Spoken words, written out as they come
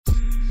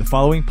The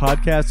following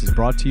podcast is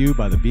brought to you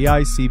by the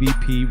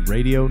BICBP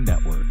Radio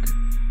Network.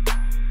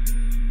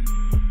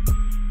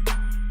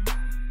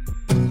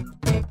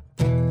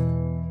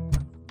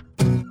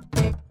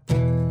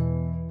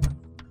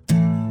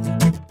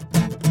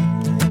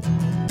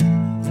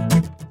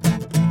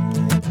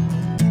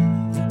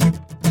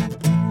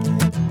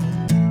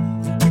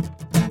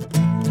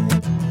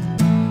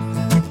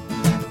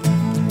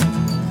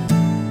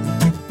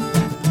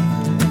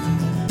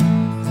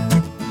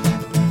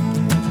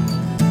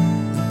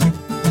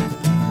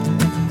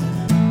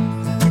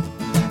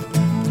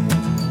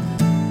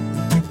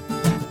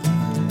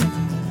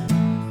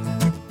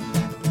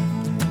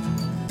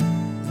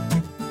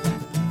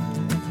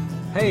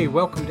 Hey,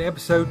 welcome to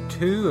episode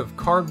 2 of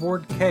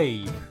Cardboard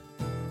Cave.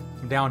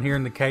 I'm down here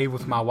in the cave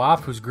with my wife,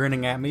 who's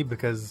grinning at me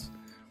because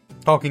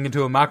talking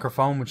into a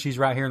microphone when she's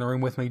right here in the room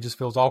with me just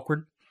feels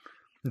awkward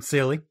and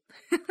silly.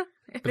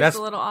 It's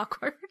a little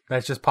awkward.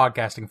 That's just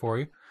podcasting for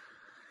you.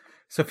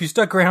 So if you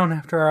stuck around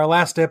after our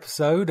last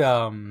episode,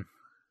 I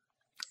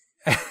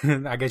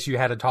guess you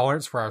had a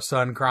tolerance for our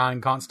son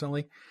crying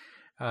constantly.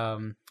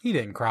 He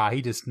didn't cry.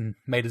 He just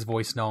made his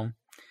voice known.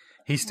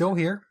 He's still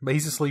here, but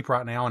he's asleep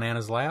right now on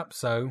Anna's lap,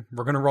 so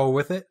we're going to roll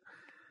with it.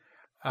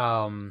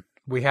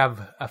 We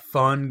have a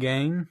fun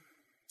game.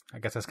 I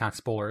guess that's kind of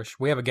spoilerish.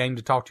 We have a game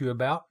to talk to you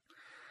about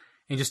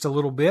in just a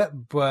little bit,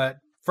 but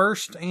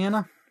first,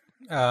 Anna,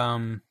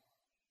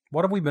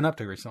 what have we been up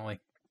to recently?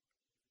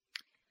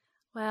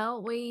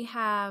 Well, we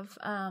have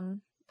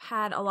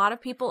had a lot of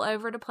people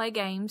over to play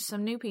games,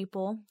 some new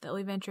people that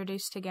we've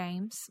introduced to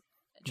games.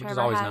 Which is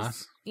always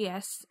nice.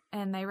 Yes,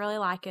 and they really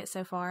like it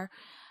so far.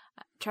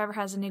 Trevor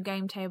has a new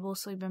game table,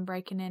 so we've been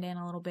breaking it in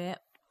a little bit.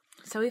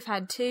 So we've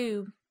had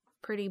 2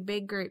 pretty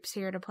big groups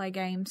here to play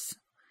games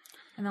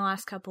in the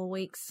last couple of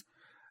weeks.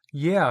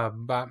 Yeah,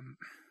 but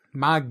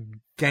my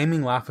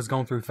gaming life has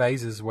gone through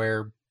phases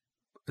where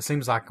it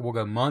seems like we'll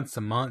go months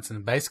and months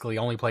and basically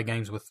only play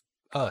games with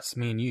us,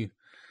 me and you.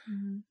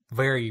 Mm-hmm.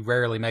 Very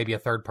rarely, maybe a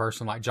third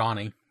person like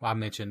Johnny, I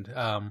mentioned.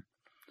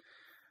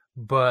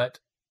 But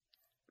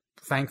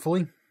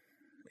thankfully,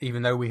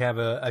 even though we have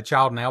a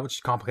child now,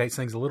 which complicates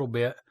things a little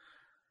bit,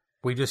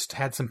 we just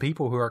had some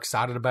people who are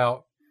excited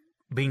about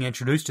being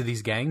introduced to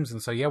these games.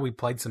 And so, yeah, we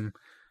played some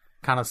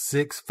kind of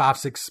 6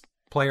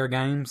 player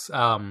games.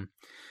 And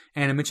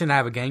I mentioned I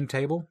have a game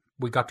table.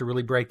 We got to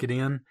really break it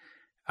in.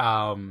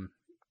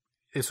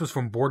 This was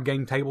from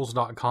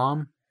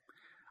BoardGameTables.com.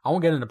 I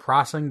won't get into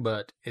pricing,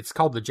 but it's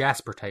called the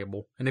Jasper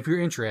table. And if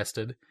you're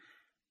interested,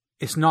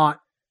 it's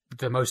not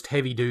the most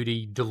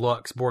heavy-duty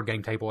deluxe board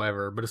game table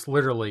ever, but it's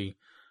literally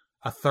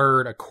a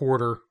third, a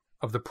quarter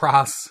of the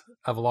price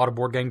of a lot of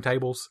board game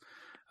tables.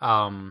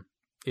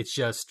 It's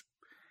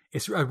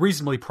a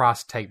reasonably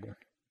priced table,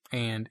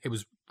 and it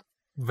was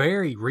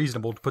very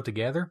reasonable to put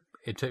together.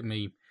 It took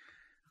me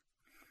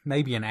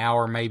maybe an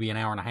hour, maybe an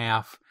hour and a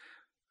half.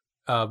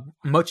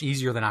 Much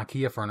easier than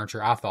IKEA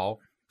furniture, I thought.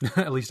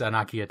 At least an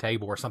IKEA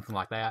table or something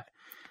like that.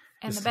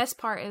 And the best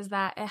part is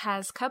that it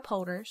has cup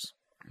holders.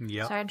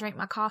 Yeah. So I drink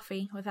my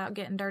coffee without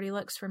getting dirty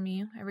looks from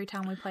you every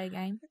time we play a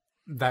game.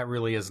 That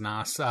really is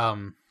nice.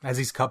 Has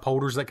these cup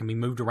holders that can be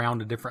moved around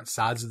to different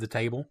sides of the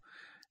table.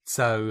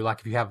 So,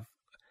 like if you have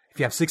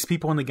 6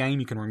 people in the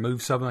game, you can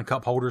remove some of the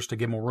cup holders to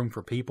give more room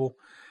for people.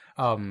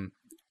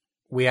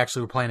 We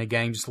actually were playing a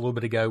game just a little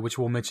bit ago, which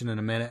we'll mention in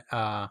a minute.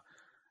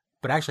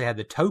 But I actually had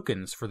the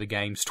tokens for the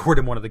game stored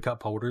in one of the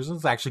cup holders. It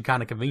was actually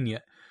kind of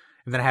convenient.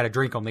 And then I had a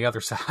drink on the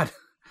other side.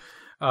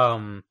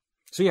 So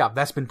yeah,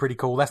 that's been pretty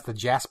cool. That's the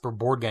Jasper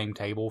board game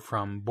table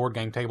from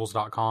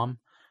BoardGameTables.com.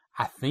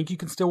 I think you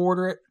can still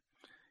order it.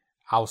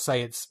 I'll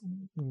say it's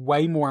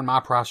way more in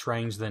my price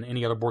range than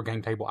any other board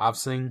game table I've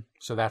seen.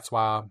 So that's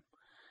why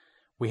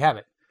we have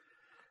it.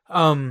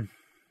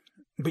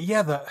 But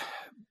yeah,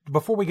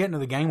 before we get into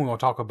the game, we want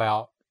to talk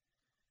about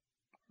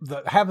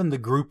having the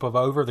group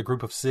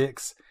of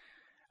 6.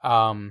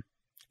 It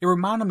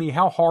reminded me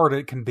how hard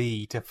it can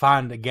be to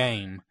find a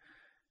game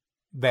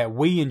that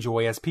we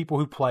enjoy as people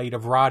who played a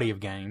variety of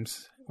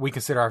games. We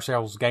consider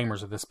ourselves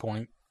gamers at this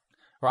point.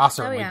 Or I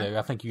certainly do.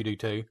 I think you do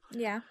too.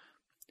 Yeah.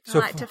 I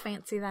like to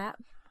fancy that.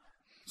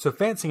 So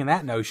fancying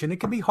that notion, it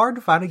can be hard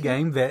to find a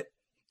game that,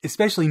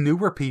 especially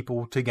newer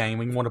people to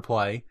gaming, want to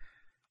play,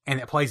 and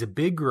it plays a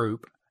big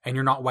group, and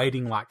you're not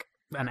waiting like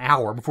an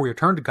hour before your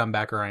turn to come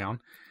back around.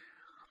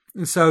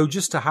 And so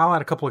just to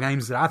highlight a couple of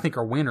games that I think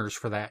are winners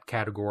for that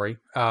category,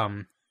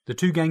 the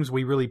 2 games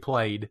we really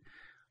played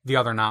the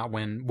other night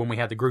when we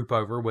had the group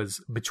over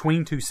was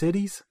Between Two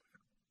Cities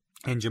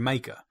and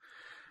Jamaica.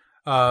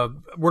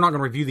 We're not going to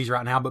review these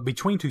right now, but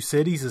Between Two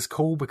Cities is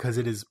cool because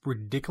it is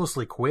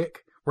ridiculously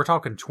quick. We're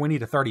talking 20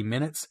 to 30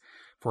 minutes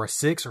for a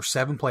 6 or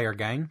 7 player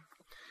game.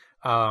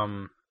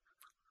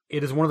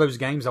 It is one of those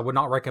games I would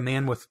not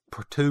recommend with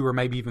 2 or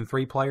maybe even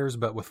 3 players,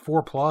 but with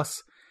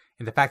 4+,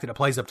 and the fact that it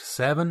plays up to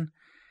 7,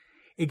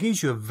 it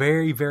gives you a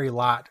very, very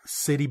light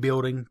city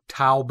building,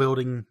 tile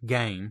building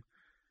game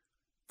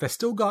that's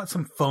still got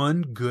some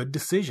fun, good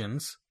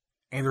decisions,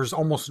 and there's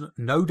almost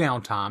no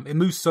downtime. It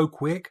moves so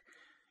quick,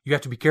 you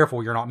have to be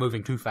careful you're not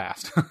moving too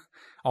fast,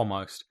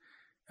 almost.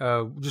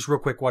 Just real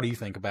quick, what do you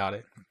think about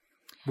it?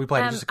 We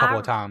played it just a couple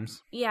of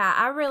times. Yeah,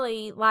 I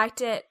really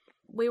liked it.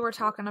 We were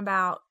talking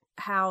about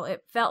how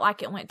it felt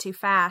like it went too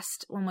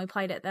fast when we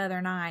played it the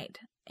other night.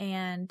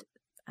 And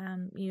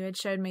you had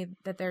showed me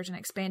that there's an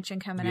expansion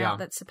coming out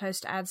that's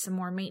supposed to add some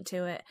more meat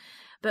to it.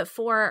 But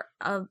for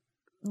a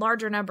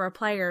larger number of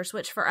players,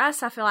 which for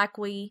us, I feel like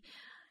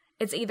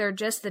it's either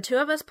just the two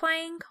of us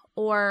playing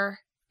or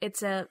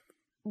it's a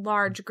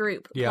large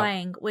group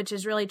playing, which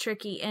is really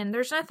tricky. And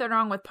there's nothing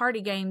wrong with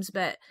party games,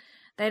 but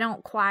they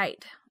don't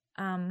quite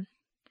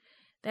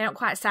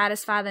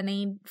satisfy the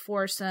need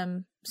for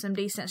some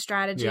decent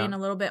strategy and a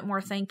little bit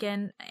more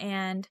thinking.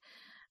 And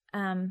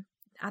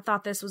I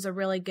thought this was a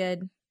really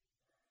good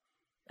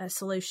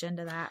solution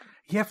to that.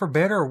 Yeah, for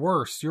better or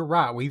worse, you're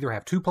right. We either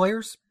have 2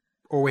 players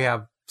or we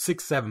have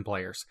 6, 7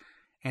 players.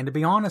 And to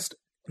be honest,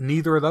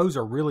 neither of those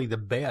are really the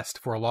best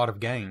for a lot of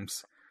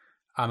games.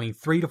 I mean,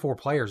 3 to 4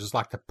 players is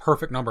like the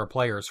perfect number of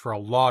players for a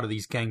lot of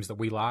these games that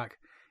we like.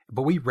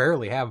 But we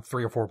rarely have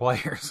 3 or 4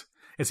 players.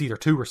 It's either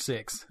 2 or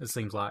 6, it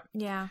seems like.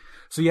 Yeah.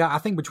 So yeah, I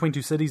think Between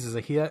Two Cities is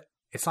a hit.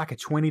 It's like a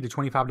 $20 to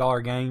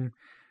 $25 game.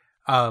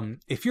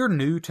 If you're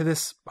new to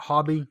this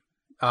hobby,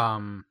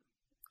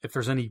 if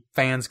there's any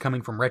fans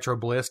coming from Retro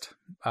Blist,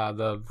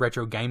 the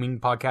retro gaming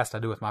podcast I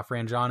do with my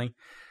friend Johnny,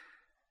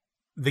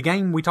 the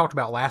game we talked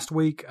about last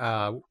week,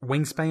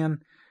 Wingspan,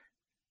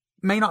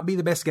 may not be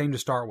the best game to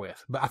start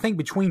with. But I think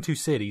Between Two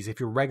Cities, if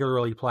you're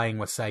regularly playing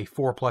with, say,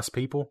 4+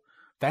 people,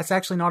 that's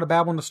actually not a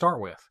bad one to start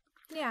with.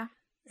 Yeah.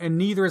 And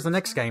neither is the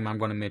next game I'm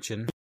going to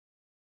mention,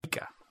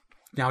 Jamaica.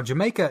 Now,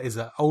 Jamaica is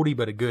a oldie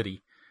but a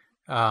goodie.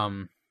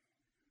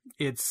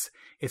 It's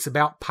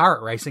about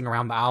pirate racing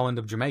around the island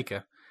of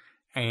Jamaica.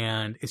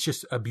 And it's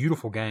just a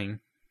beautiful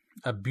game.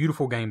 A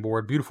beautiful game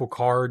board, beautiful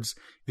cards,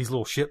 these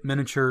little ship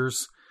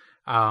miniatures.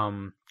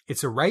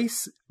 It's a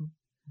race,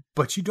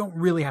 but you don't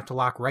really have to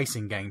like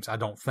racing games, I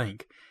don't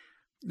think.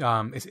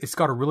 It's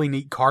got a really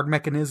neat card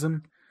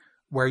mechanism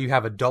where you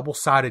have a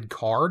double-sided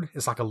card.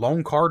 It's like a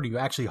lone card. You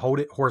actually hold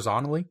it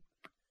horizontally.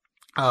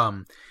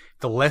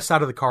 The left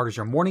side of the card is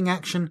your morning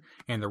action,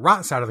 and the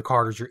right side of the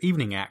card is your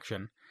evening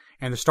action.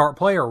 And the start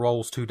player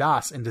rolls 2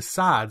 dice and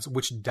decides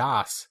which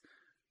dice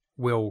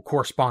will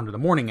correspond to the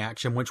morning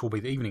action, which will be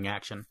the evening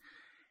action.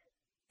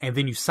 And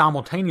then you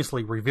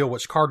simultaneously reveal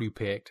which card you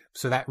picked,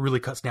 so that really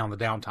cuts down the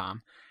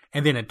downtime.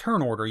 And then in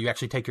turn order, you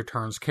actually take your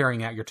turns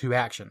carrying out your 2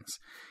 actions.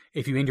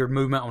 If you end your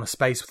movement on a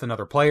space with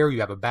another player, you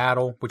have a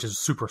battle, which is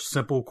super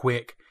simple,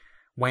 quick,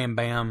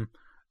 wham-bam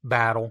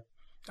battle.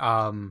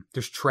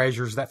 There's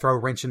treasures that throw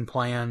wrench in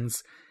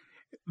plans.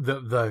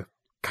 The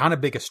kind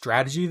of biggest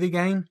strategy of the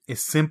game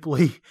is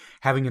simply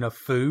having enough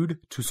food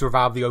to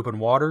survive the open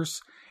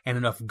waters and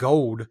enough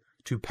gold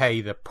to pay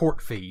the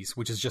port fees,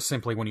 which is just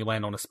simply when you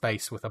land on a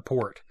space with a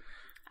port.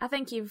 I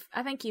think you've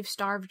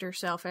starved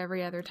yourself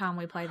every other time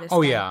we play this.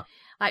 Oh, game. yeah.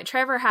 Like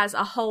Trevor has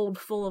a hold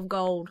full of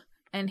gold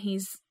and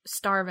he's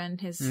starving.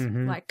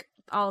 Like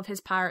all of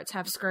his pirates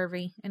have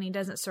scurvy and he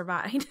doesn't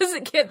survive. He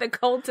doesn't get the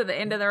gold to the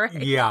end of the race.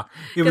 Yeah.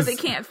 Because he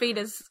can't feed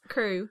his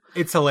crew.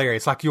 It's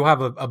hilarious. Like you'll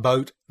have a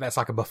boat that's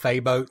like a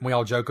buffet boat. And we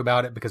all joke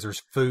about it because there's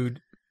food.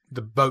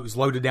 The boat is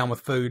loaded down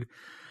with food.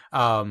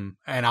 And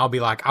I'll be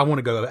like, I want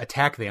to go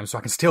attack them so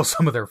I can steal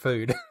some of their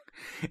food.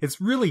 It's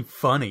really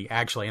funny,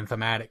 actually, and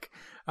thematic.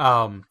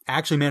 I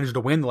actually managed to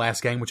win the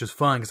last game, which was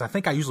fun because I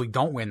think I usually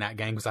don't win that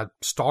game because I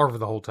starve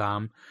the whole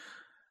time.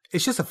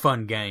 It's just a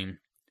fun game.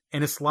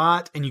 And it's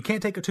light, and you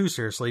can't take it too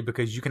seriously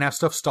because you can have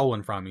stuff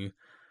stolen from you.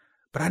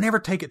 But I never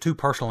take it too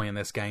personally in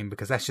this game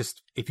because that's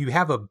just, if you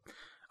have a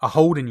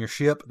hold in your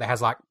ship that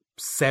has like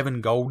 7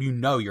 gold, you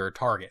know you're a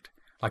target.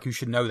 Like you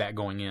should know that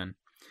going in.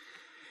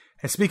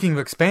 And speaking of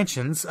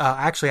expansions,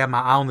 I actually have my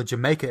eye on the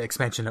Jamaica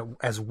expansion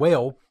as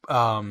well.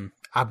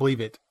 I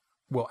believe it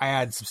will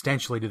add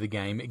substantially to the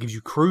game. It gives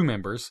you crew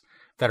members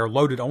that are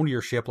loaded onto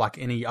your ship like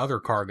any other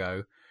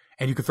cargo.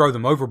 And you can throw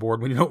them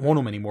overboard when you don't want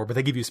them anymore, but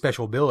they give you a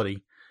special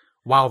ability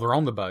while they're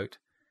on the boat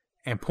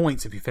and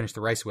points if you finish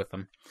the race with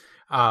them.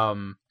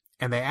 And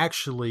they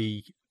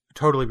actually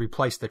totally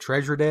replace the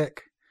treasure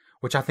deck,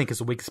 which I think is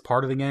the weakest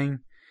part of the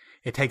game.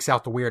 It takes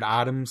out the weird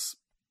items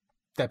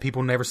that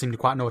people never seem to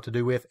quite know what to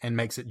do with and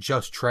makes it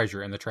just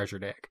treasure in the treasure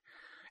deck.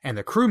 And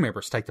the crew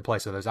members take the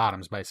place of those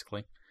items,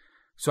 basically.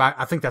 So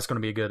I think that's going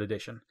to be a good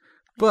addition.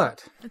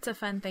 But it's a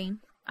fun theme.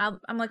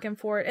 I'm looking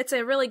forward. It's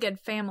a really good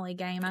family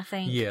game, I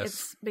think. Yes.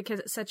 It's because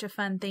it's such a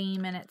fun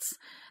theme and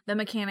the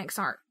mechanics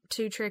aren't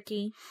too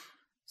tricky.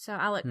 So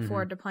I look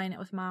forward to playing it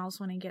with Miles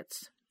when he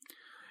gets.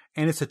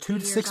 And it's a 2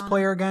 to 6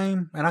 player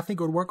game, and I think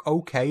it would work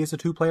okay as a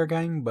 2-player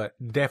game, but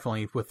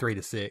definitely with 3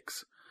 to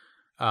 6.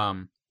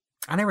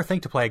 I never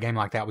think to play a game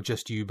like that with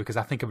just you because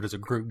I think of it as a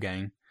group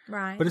game.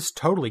 Right. But it's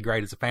totally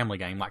great as a family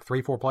game. Like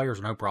 3-4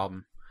 players, no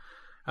problem.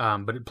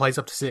 But it plays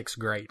up to 6,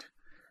 great.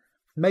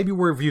 Maybe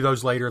we'll review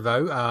those later,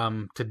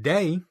 though.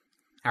 Today,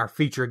 our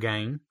feature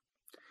game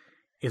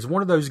is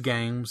one of those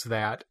games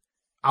that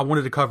I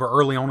wanted to cover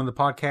early on in the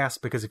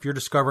podcast because if you're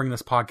discovering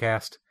this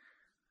podcast,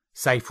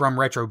 say from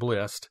Retro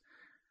Blist,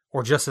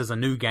 or just as a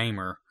new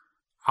gamer,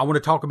 I want to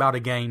talk about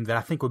a game that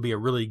I think would be a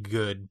really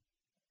good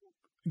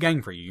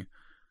game for you.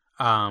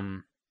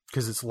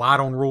 Because it's light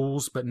on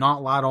rules, but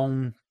not light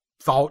on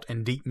thought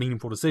and deep,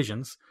 meaningful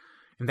decisions.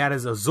 And that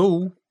is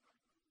Azul.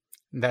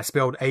 That's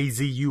spelled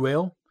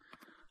A-Z-U-L.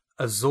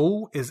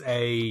 Azul is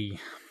a...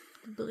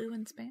 Blue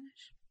in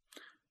Spanish?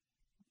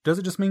 Does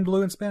it just mean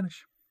blue in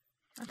Spanish?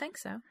 I think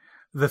so.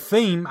 The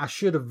theme, I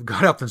should have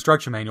got out the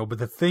instruction manual, but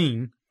the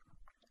theme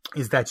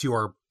is that you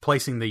are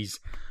placing these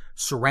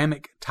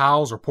ceramic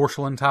tiles or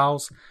porcelain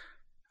tiles.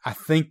 I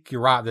think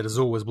you're right that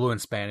Azul is blue in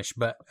Spanish,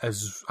 but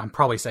as I'm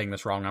probably saying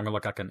this wrong, I'm going to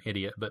look like an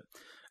idiot, but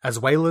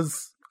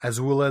Azuelas,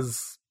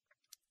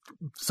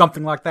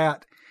 something like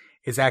that,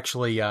 is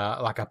actually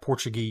like a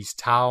Portuguese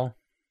tile.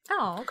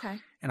 Oh, okay.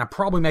 And I'm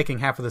probably making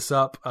half of this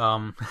up.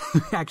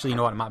 Actually, you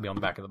know what? It might be on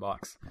the back of the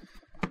box.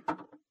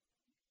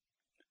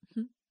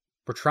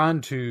 We're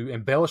trying to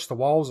embellish the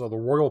walls of the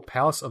royal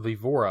palace of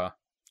Evora.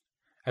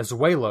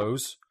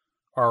 Azuelos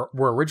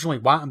were originally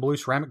white and blue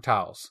ceramic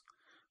tiles.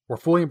 Were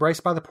fully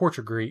embraced by the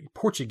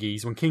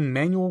Portuguese when King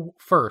Manuel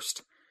I,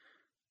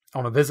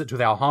 on a visit to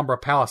the Alhambra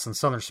Palace in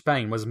southern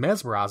Spain, was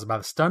mesmerized by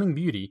the stunning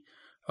beauty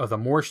of the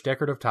Moorish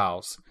decorative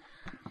tiles.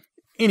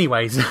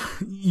 Anyways,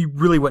 you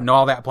really wouldn't know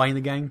all that playing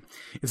the game.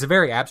 It's a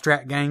very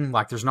abstract game,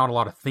 like there's not a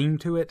lot of theme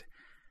to it,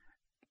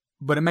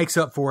 but it makes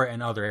up for it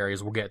in other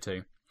areas we'll get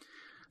to.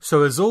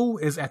 So Azul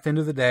is, at the end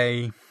of the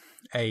day,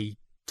 a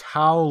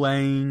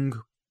tile-laying...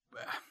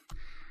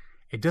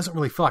 It doesn't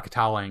really feel like a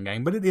tile-laying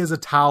game, but it is a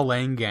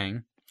tile-laying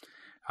game.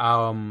 It's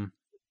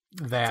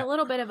a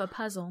little bit of a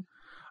puzzle.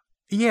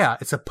 Yeah,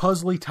 it's a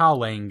puzzly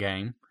tile-laying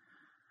game,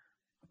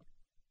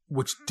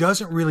 which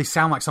doesn't really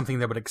sound like something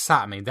that would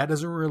excite me. That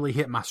doesn't really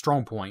hit my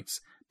strong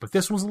points. But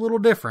this one's a little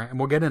different, and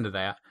we'll get into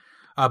that.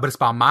 But it's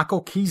by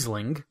Michael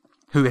Kiesling,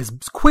 who is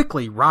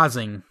quickly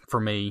rising for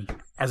me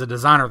as a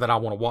designer that I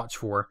want to watch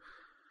for.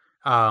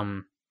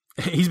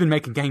 He's been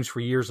making games for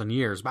years and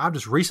years, but I've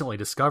just recently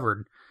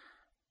discovered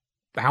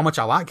how much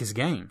I like his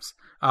games.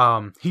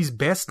 He's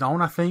best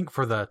known, I think,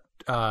 for the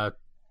I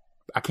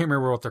can't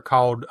remember what they're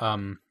called.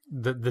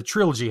 The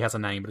trilogy has a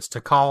name, but it's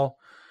Tikal,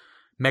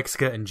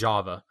 Mexica, and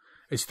Java.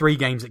 It's 3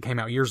 games that came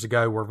out years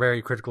ago, were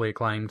very critically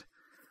acclaimed.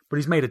 But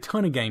he's made a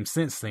ton of games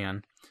since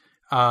then.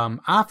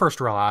 I first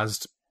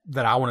realized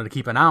that I wanted to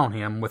keep an eye on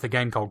him with a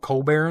game called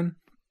Coal Baron,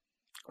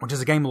 which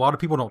is a game a lot of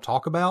people don't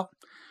talk about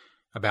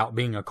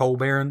being a coal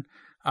baron.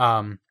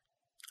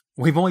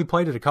 We've only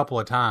played it a couple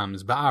of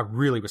times, but I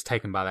really was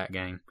taken by that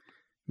game.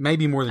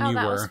 Maybe more than you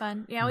were. Oh, that was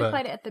fun. Yeah, we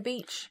played it at the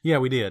beach. Yeah,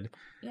 we did.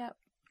 Yep.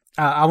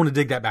 I want to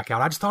dig that back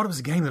out. I just thought it was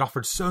a game that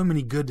offered so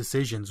many good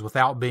decisions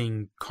without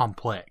being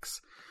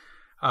complex.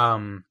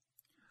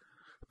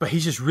 But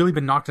he's just really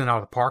been knocking it out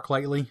of the park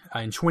lately.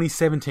 In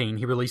 2017,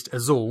 he released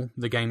Azul,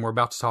 the game we're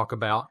about to talk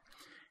about,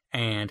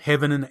 and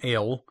Heaven and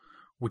Hell,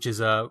 which is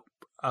a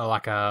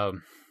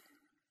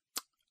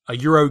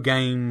Euro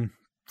game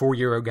for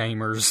Euro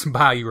gamers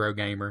by Euro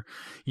gamer,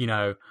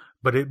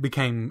 but it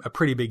became a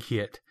pretty big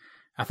hit.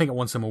 I think it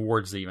won some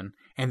awards even.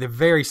 And the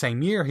very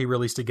same year, he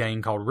released a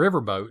game called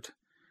Riverboat,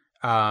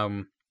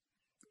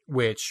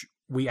 which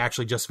we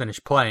actually just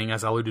finished playing,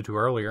 as I alluded to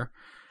earlier.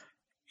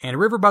 And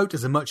Riverboat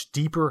is a much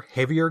deeper,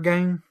 heavier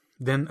game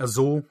than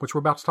Azul, which we're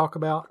about to talk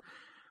about.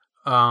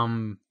 But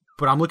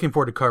I'm looking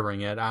forward to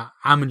covering it.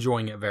 I'm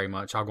enjoying it very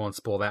much. I'll go and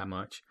spoil that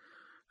much.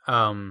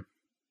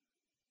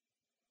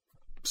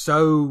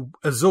 So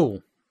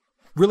Azul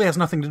really has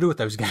nothing to do with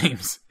those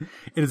games.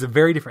 It is a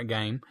very different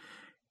game.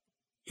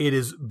 It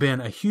has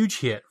been a huge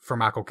hit for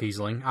Michael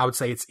Kiesling. I would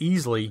say it's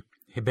easily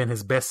been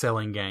his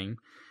best-selling game.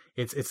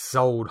 It's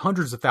sold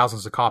hundreds of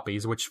thousands of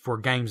copies, which for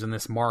games in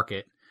this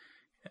market,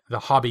 the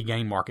hobby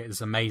game market, is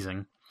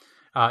amazing.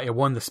 It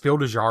won the Spiel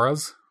des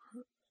Jahres,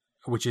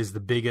 which is the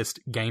biggest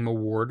game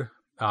award.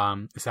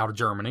 It's out of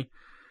Germany.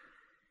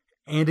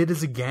 And it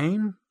is a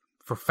game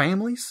for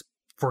families,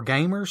 for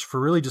gamers, for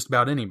really just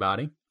about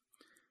anybody.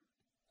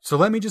 So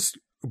let me just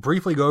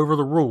briefly go over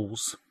the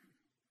rules.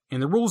 In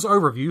the rules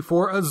overview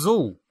for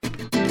Azul.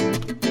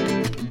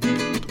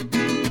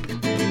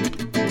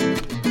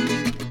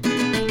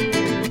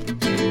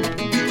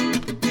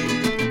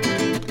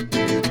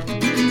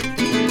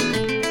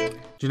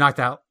 Did you like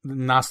that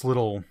nice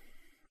little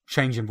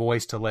change in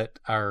voice to let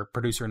our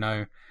producer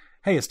know,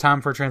 hey, it's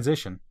time for a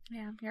transition?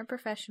 Yeah, you're a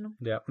professional.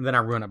 Yeah, and then I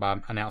ruin it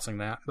by announcing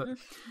that. But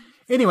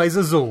anyways,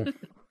 Azul.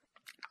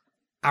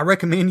 I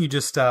recommend you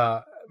just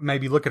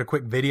maybe look at a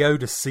quick video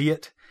to see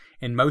it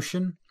in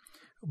motion.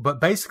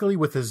 But basically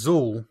with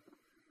Azul,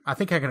 I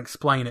think I can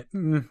explain it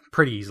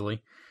pretty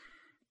easily.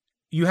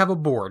 You have a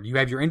board. You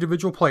have your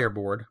individual player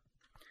board.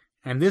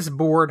 And this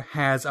board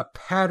has a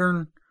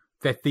pattern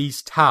that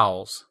these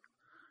tiles,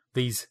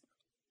 these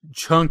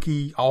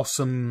chunky,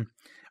 awesome,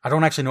 I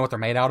don't actually know what they're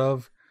made out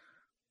of.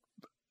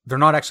 They're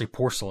not actually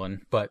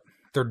porcelain, but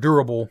they're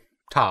durable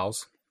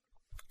tiles.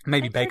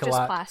 Maybe Bakelite.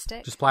 Just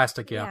plastic. Just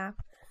plastic, yeah.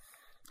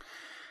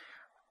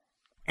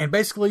 And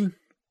basically,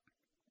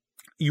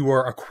 you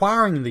are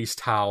acquiring these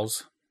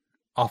tiles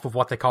off of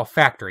what they call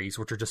factories,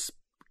 which are just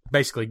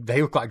basically,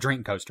 they look like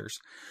drink coasters.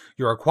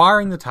 You're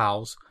acquiring the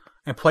tiles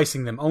and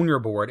placing them on your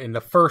board in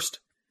the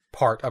first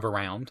part of a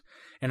round.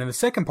 And in the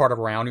second part of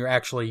a round, you're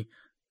actually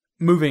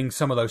moving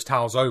some of those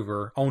tiles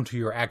over onto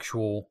your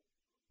actual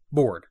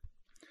board.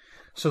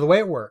 So the way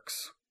it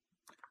works,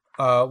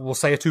 we'll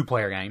say a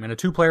 2-player game. In a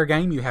 2-player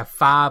game, you have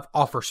 5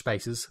 offer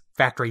spaces,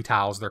 factory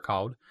tiles they're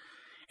called.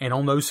 And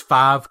on those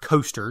 5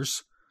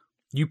 coasters,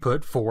 you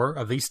put 4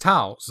 of these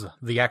tiles,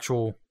 the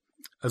actual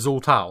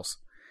Azul tiles.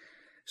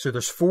 So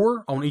there's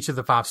 4 on each of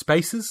the 5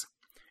 spaces.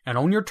 And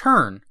on your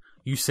turn,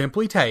 you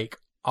simply take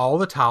all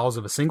the tiles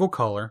of a single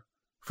color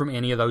from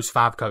any of those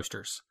 5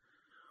 coasters.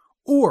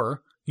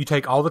 Or you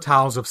take all the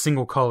tiles of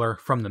single color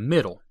from the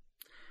middle.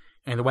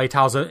 And the way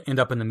tiles end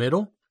up in the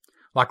middle,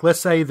 like let's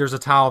say there's a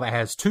tile that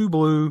has 2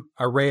 blue,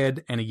 a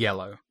red, and a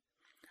yellow.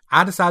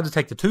 I decide to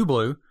take the 2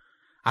 blue.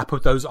 I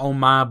put those on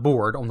my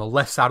board, on the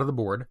left side of the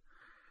board.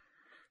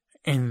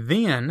 And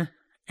then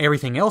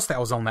everything else that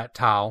was on that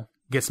tile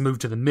gets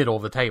moved to the middle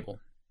of the table.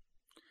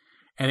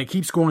 And it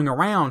keeps going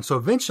around, so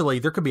eventually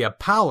there could be a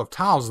pile of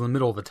tiles in the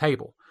middle of the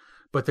table.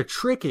 But the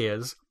trick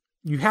is,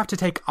 you have to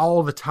take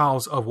all the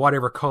tiles of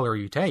whatever color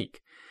you take.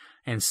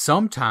 And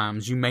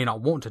sometimes you may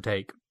not want to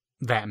take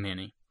that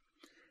many.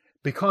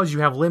 Because you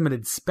have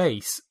limited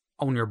space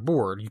on your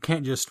board, you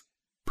can't just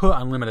put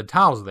unlimited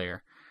tiles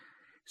there.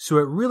 So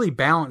it really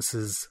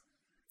balances.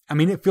 I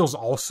mean, it feels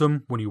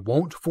awesome when you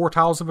want 4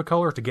 tiles of a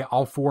color to get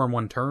all 4 in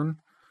one turn.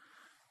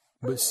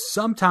 But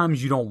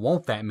sometimes you don't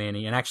want that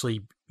many, and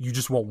actually you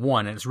just want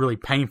 1, and it's really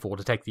painful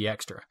to take the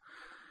extra.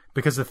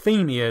 Because the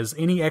theme is,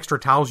 any extra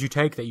tiles you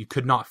take that you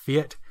could not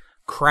fit,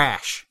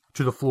 crash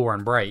to the floor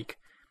and break,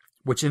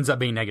 which ends up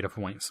being negative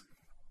points.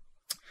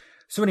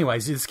 So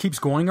anyways, this keeps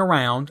going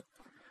around.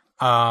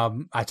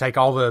 I take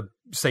all the,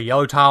 say,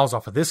 yellow tiles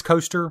off of this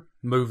coaster,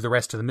 move the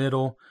rest to the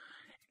middle.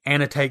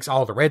 Anna takes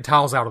all the red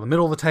tiles out of the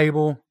middle of the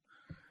table.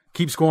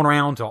 Keeps going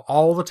around until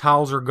all the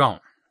tiles are gone.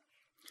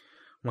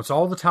 Once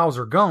all the tiles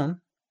are gone,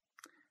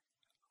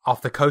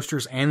 off the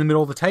coasters and the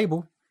middle of the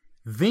table,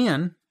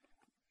 then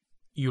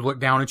you look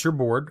down at your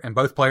board, and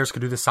both players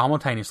can do this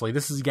simultaneously.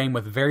 This is a game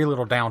with very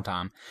little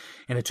downtime.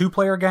 In a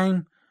 2-player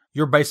game,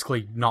 you're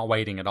basically not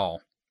waiting at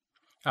all.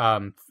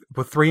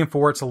 With 3 and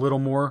 4, it's a little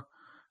more,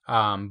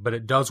 but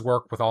it does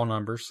work with all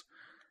numbers.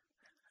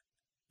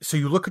 So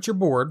you look at your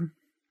board.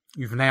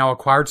 You've now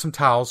acquired some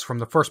tiles from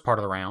the first part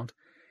of the round,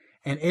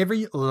 and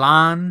every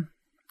line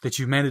that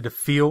you've managed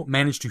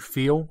to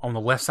fill on the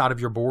left side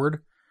of your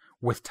board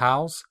with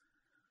tiles,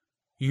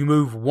 you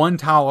move 1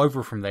 tile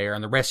over from there,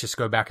 and the rest just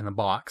go back in the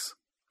box.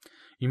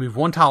 You move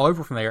 1 tile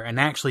over from there and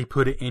actually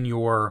put it in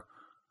your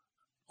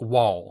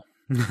wall.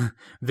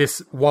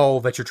 This wall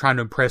that you're trying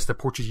to impress the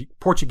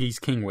Portuguese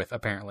king with,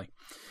 apparently.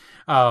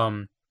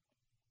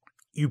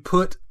 You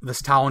put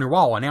this tile on your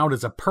wall, and now it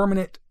is a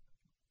permanent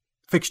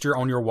fixture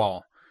on your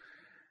wall.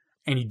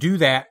 And you do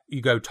that, you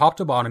go top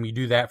to bottom, you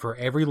do that for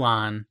every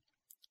line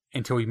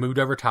until you've moved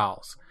over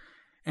tiles.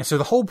 And so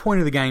the whole point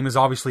of the game is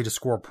obviously to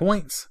score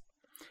points.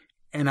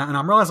 And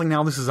I'm realizing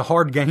now this is a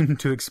hard game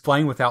to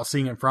explain without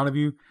seeing it in front of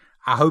you.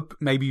 I hope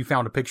maybe you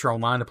found a picture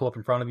online to pull up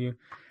in front of you.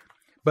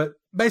 But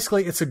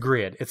basically it's a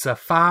grid. It's a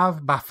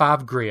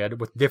 5x5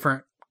 grid with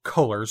different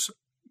colors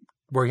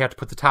where you have to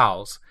put the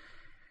tiles.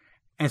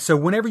 And so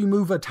whenever you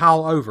move a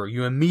tile over,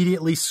 you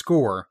immediately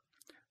score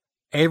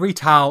every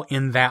tile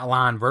in that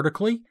line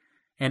vertically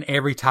and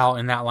every tile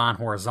in that line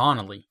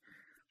horizontally.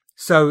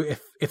 So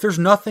if there's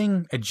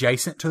nothing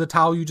adjacent to the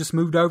tile you just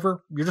moved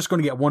over, you're just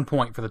going to get 1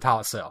 point for the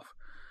tile itself.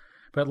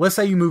 But let's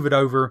say you move it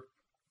over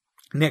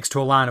next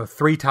to a line of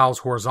 3 tiles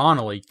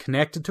horizontally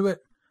connected to it,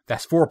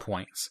 that's 4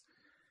 points.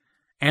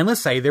 And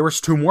let's say there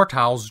was 2 more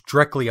tiles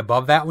directly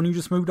above that when you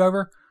just moved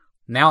over.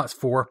 Now it's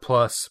 4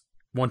 plus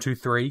 1, 2,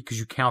 3, because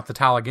you count the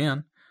tile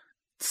again.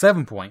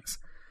 7 points.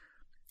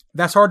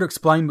 That's hard to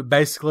explain, but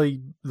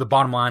basically the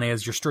bottom line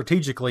is you're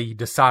strategically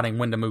deciding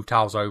when to move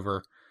tiles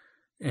over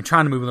and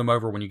trying to move them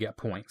over when you get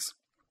points.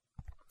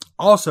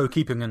 Also,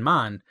 keeping in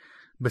mind,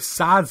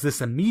 besides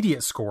this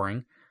immediate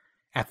scoring,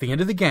 at the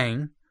end of the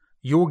game,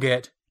 you'll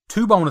get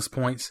 2 bonus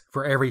points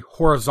for every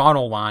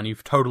horizontal line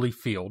you've totally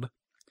filled.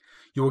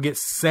 You will get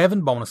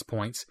 7 bonus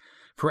points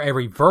for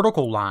every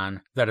vertical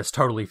line that is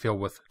totally filled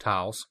with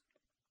tiles.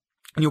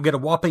 And you'll get a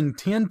whopping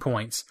 10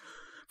 points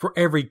for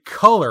every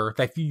color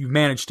that you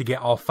manage to get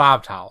all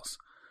 5 tiles.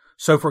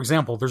 So, for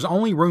example, there's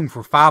only room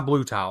for 5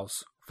 blue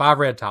tiles, 5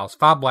 red tiles,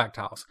 5 black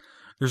tiles.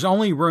 There's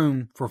only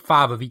room for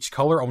 5 of each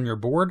color on your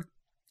board,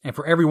 and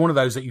for every one of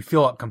those that you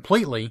fill up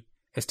completely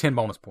is 10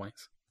 bonus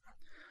points.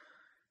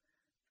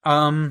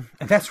 And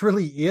that's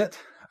really it.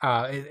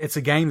 It's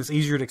a game that's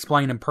easier to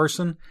explain in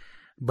person,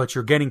 but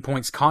you're getting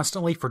points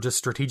constantly for just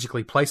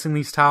strategically placing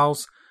these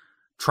tiles,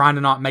 trying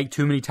to not make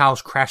too many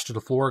tiles crash to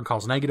the floor and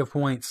cause negative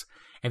points,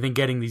 and then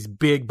getting these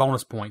big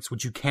bonus points,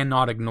 which you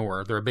cannot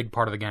ignore. They're a big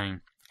part of the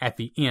game at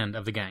the end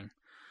of the game.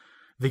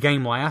 The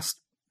game lasts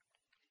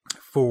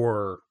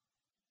for,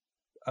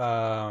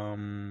 how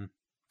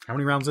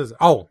many rounds is it?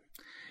 Oh,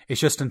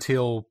 it's just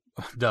until,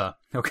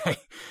 okay.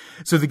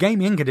 So the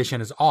game end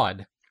condition is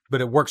odd, but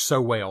it works so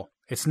well.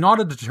 It's not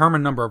a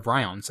determined number of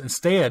rounds.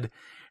 Instead,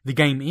 the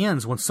game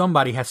ends when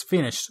somebody has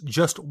finished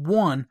just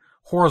 1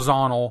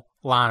 horizontal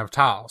line of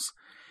tiles.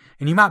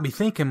 And you might be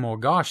thinking, well,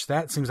 gosh,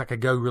 that seems like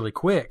it go really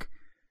quick.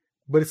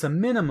 But it's a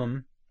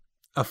minimum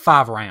of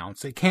 5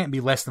 rounds. It can't be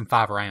less than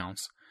 5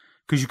 rounds.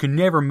 Because you can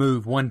never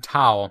move one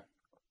tile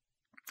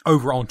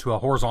over onto a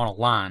horizontal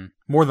line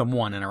more than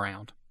one in a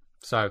round.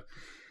 So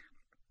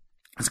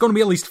it's going to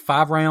be at least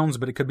 5 rounds,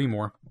 but it could be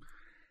more.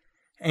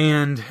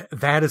 And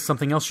that is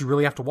something else you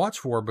really have to watch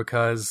for,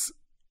 because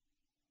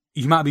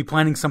you might be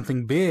planning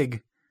something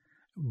big,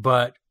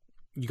 but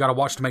you got to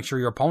watch to make sure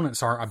your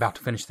opponents aren't about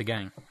to finish the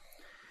game.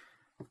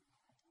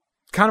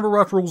 Kind of a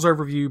rough rules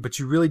overview, but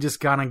you really just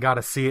kind of got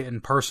to see it in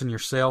person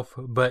yourself.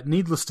 But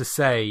needless to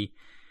say,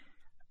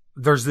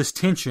 there's this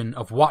tension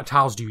of what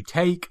tiles do you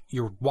take.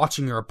 You're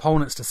watching your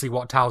opponents to see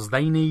what tiles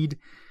they need.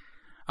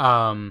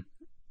 And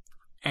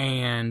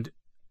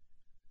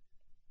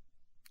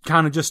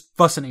kind of just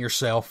fussing at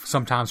yourself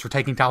sometimes for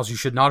taking tiles you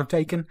should not have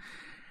taken.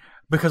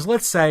 Because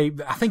let's say,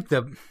 I think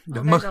there's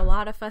a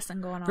lot of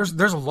fussing going on.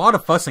 There's a lot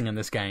of fussing in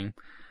this game.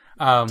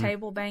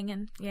 Table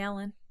banging,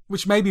 yelling.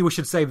 Which maybe we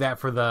should save that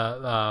for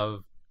the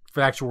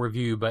actual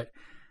review. But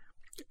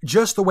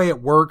just the way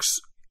it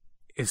works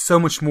is so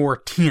much more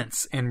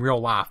tense in real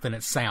life than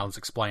it sounds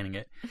explaining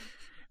it.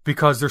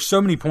 Because there's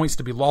so many points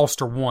to be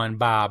lost or won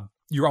by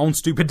your own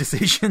stupid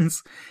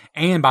decisions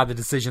and by the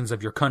decisions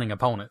of your cunning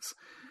opponents.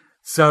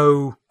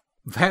 So,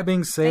 that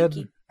being said,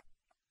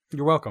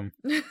 you're welcome.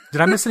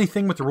 Did I miss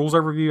anything with the rules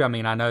overview? I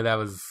mean, I know that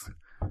was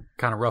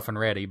kind of rough and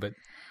ready, but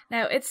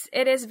no,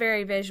 it is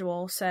very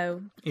visual.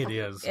 So it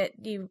is.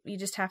 You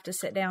just have to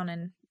sit down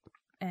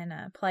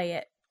and play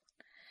it.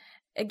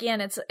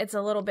 Again, it's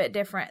a little bit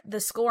different.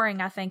 The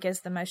scoring, I think, is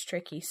the most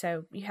tricky.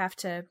 So you have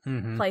to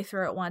play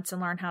through it once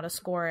and learn how to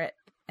score it,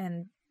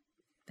 and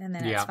then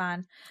it's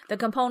fine. The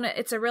component,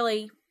 it's a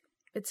really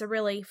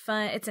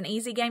fun. It's an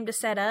easy game to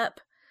set up.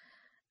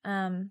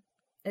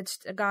 It's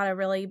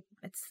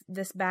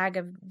this bag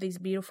of these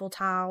beautiful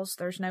tiles.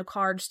 There's no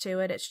cards to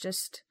it. It's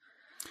just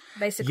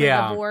basically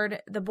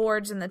the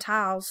boards and the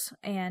tiles.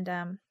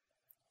 And,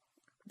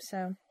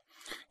 so.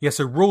 Yeah.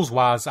 So rules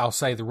wise, I'll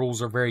say the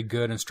rules are very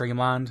good and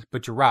streamlined,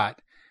 but you're right.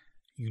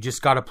 You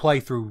just got to play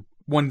through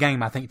one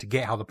game, I think, to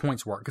get how the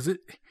points work. Cause it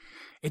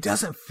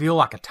doesn't feel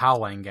like a tile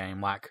laying game.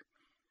 Like,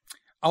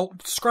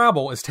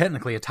 Scrabble is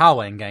technically a tile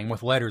laying game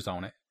with letters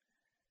on it.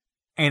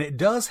 And it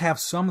does have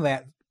some of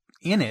that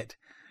in it,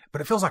 but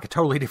it feels like a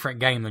totally different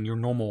game than your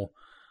normal,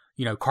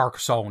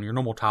 Carcassonne, your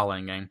normal tile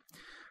laying game.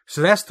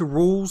 So that's the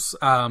rules.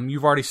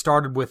 You've already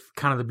started with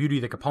kind of the beauty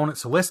of the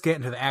components, so let's get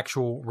into the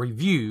actual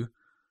review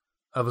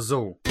of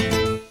Azul.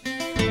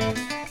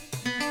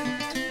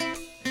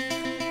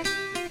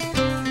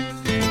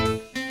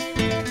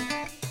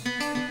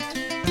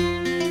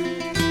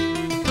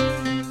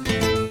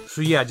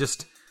 So yeah,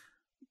 just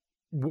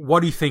what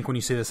do you think when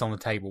you see this on the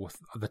table with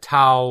the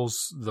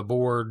tiles, the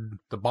board,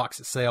 the box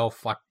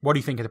itself? Like, what do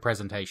you think of the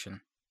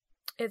presentation?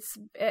 It's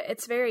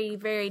very,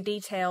 very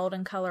detailed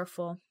and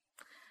colorful.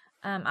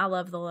 I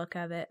love the look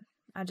of it.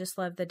 I just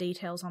love the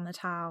details on the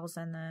tiles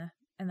and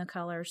the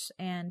colors,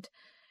 and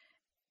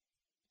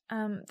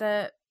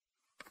I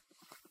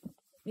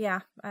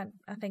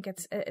think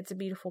it's a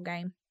beautiful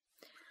game.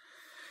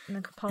 And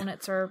the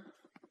components are,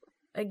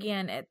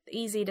 again,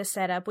 easy to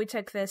set up. We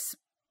took this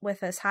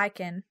with us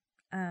hiking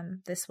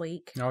this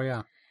week. Oh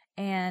yeah.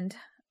 And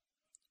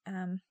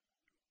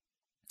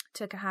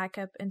took a hike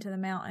up into the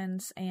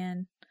mountains,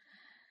 and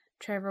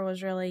Trevor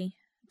was really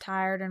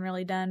tired and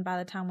really done by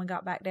the time we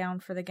got back down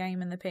for the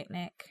game and the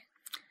picnic.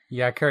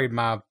 Yeah, I carried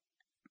my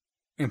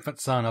infant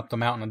son up the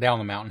mountain and down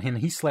the mountain, and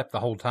he slept the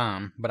whole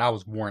time, but I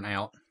was worn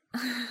out.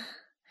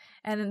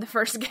 And then the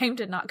first game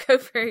did not go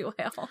very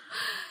well.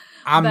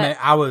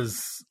 I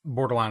was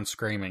borderline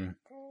screaming.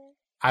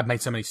 I've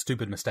made so many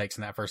stupid mistakes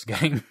in that first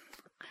game.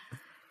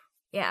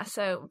 Yeah,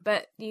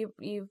 but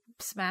you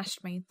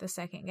smashed me the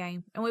second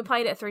game. And we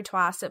played it through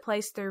twice. It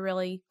plays through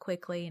really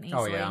quickly and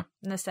easily. Oh, yeah.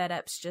 And the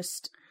setup's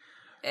just...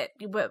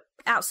 but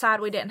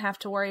outside, we didn't have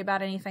to worry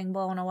about anything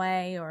blowing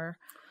away or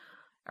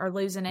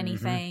losing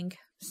anything.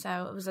 Mm-hmm.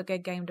 So it was a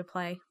good game to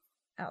play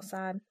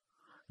outside.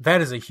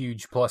 That is a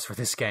huge plus for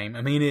this game.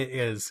 I mean, it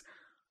is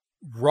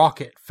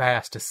rocket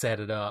fast to set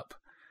it up.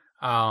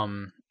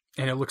 And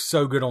it looks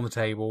so good on the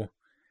table.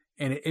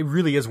 And it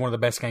really is one of the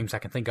best games I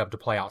can think of to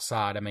play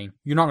outside. I mean,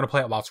 you're not going to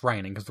play it while it's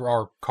raining because there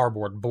are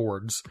cardboard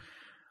boards.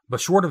 But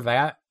short of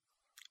that,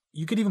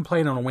 you could even play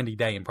it on a windy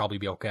day and probably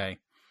be okay.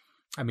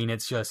 I mean,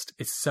 it's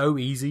so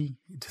easy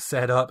to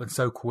set up and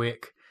so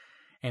quick.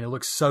 And it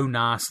looks so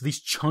nice.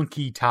 These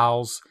chunky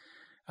tiles,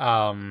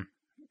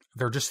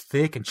 they're just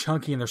thick and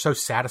chunky and they're so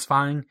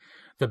satisfying.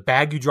 The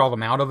bag you draw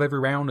them out of every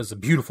round is a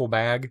beautiful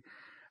bag.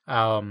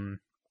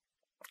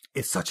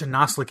 It's such a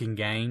nice looking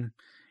game.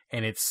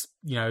 And it's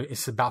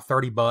about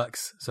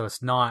 $30, so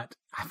it's not.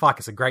 I feel like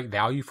it's a great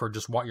value for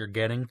just what you're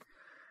getting.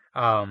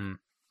 I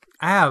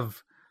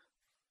have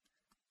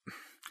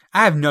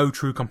no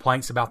true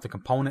complaints about the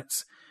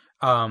components.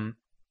 The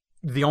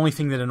only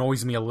thing that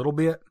annoys me a little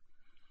bit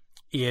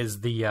is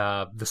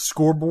the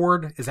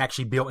scoreboard is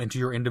actually built into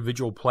your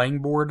individual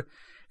playing board,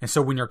 and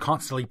so when you're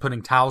constantly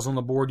putting tiles on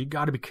the board, you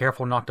got to be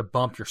careful not to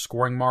bump your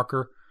scoring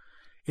marker.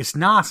 it's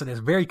nice and it's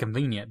very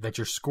convenient that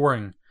your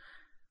scoring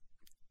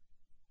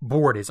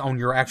board is on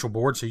your actual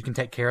board, so you can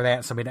take care of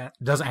that. Somebody that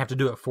doesn't have to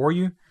do it for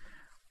you.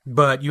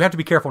 But you have to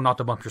be careful not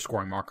to bump your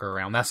scoring marker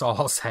around. That's all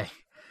I'll say.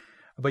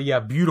 But yeah,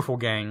 beautiful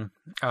game.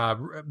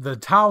 The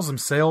tiles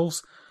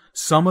themselves,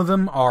 some of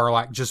them are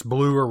like just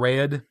blue or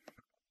red,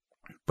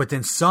 but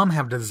then some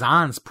have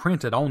designs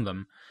printed on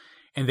them,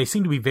 and they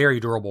seem to be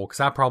very durable. Because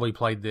I probably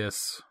played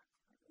this,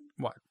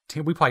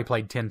 we probably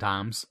played 10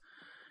 times,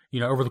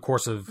 over the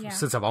course of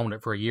since I've owned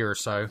it for a year or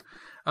so.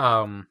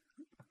 And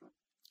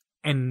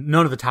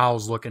none of the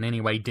tiles look in any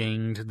way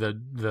dinged.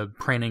 The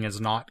printing is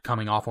not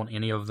coming off on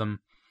any of them.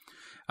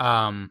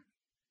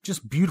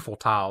 Just beautiful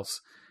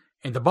tiles.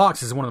 And the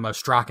box is one of the most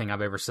striking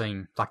I've ever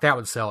seen. Like, that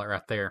would sell it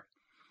right there.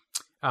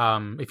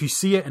 If you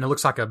see it and it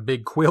looks like a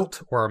big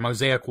quilt or a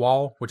mosaic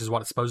wall, which is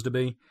what it's supposed to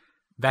be,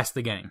 that's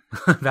the game.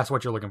 That's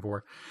what you're looking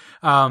for.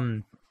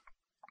 So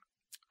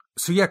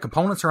yeah,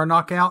 components are a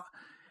knockout.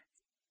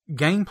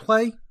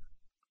 Gameplay,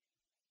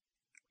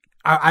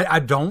 I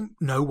don't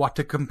know what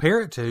to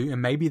compare it to,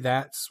 and maybe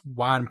that's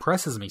why it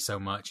impresses me so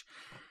much.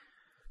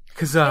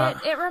 Because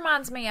it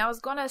reminds me, I was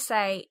going to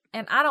say,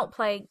 and I don't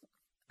play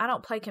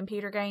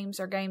computer games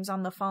or games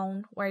on the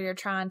phone where you're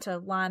trying to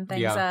line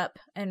things up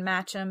and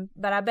match them,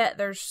 but I bet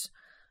there's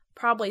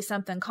probably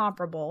something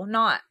comparable.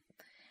 Not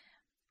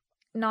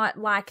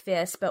like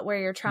this, but where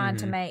you're trying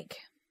to make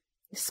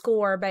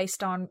score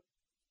based on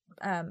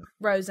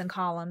rows and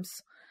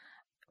columns.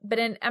 But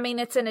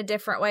it's in a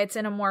different way. It's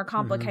in a more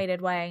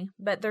complicated way,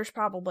 but there's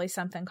probably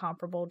something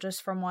comparable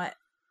just from what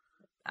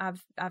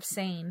I've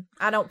seen.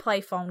 I don't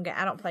play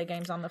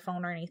games on the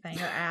phone or anything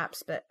or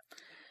apps, but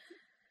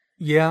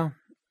yeah.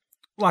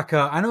 Like,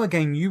 I know a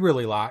game you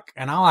really like,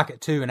 and I like it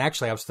too, and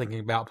actually I was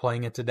thinking about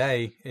playing it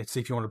today and see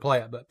if you want to play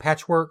it, but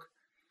Patchwork.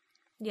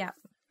 Yeah.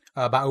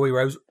 By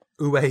Uwe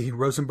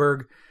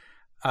Rosenberg.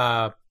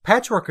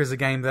 Patchwork is a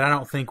game that I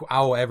don't think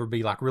I will ever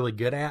be, like, really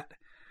good at,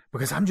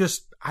 because I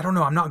don't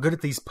know, I'm not good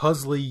at these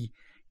puzzly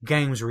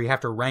games where you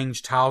have to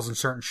arrange tiles in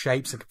certain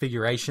shapes and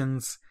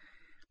configurations.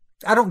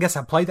 I don't guess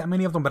I've played that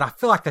many of them, but I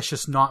feel like that's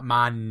just not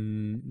my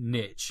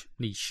niche.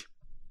 Niche.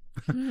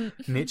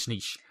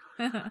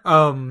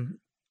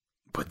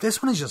 But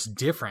this one is just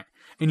different.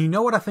 And you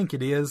know what I think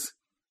it is?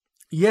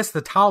 Yes,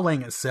 the tile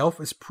laying itself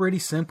is pretty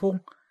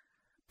simple,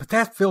 but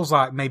that feels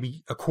like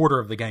maybe a quarter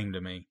of the game to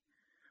me.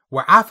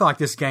 Where I feel like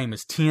this game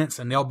is tense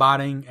and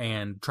nail-biting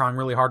and trying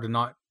really hard to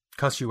not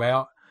cuss you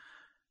out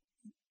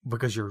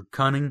because you're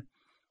cunning,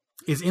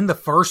 is in the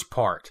first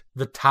part,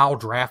 the tile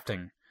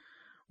drafting,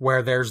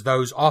 where there's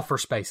those offer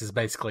spaces,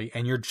 basically,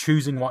 and you're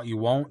choosing what you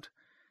want.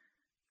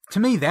 To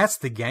me, that's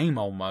the game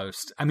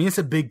almost. I mean, it's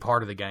a big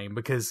part of the game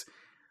because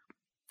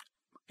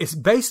it's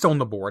based on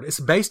the board. It's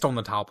based on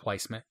the tile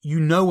placement. You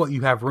know what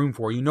you have room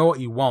for. You know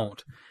what you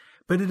want.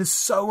 But it is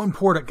so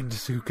important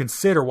to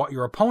consider what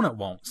your opponent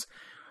wants.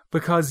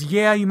 Because,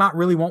 yeah, you might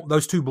really want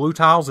those 2 blue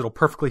tiles. It'll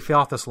perfectly fill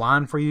out this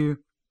line for you.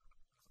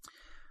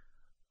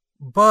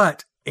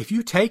 But if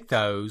you take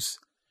those,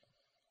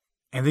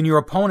 and then your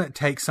opponent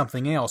takes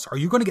something else, are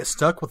you going to get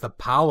stuck with a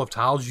pile of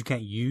tiles you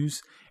can't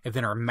use, and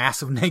then are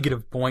massive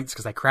negative points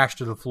because they crash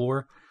to the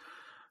floor?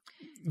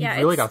 Yeah,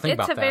 you really got to think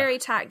about that. It's a very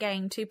tight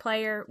game,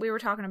 2-player. We were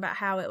talking about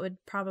how it would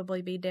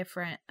probably be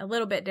different, a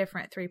little bit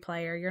different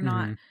 3-player.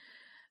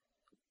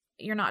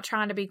 You're not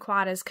trying to be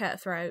quite as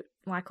cutthroat,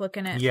 like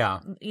looking at,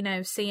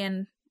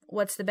 seeing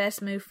what's the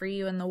best move for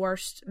you and the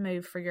worst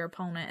move for your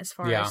opponent as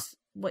far as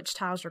which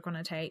tiles you're going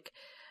to take.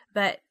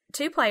 But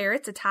 2-player,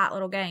 it's a tight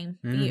little game.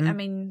 We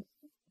had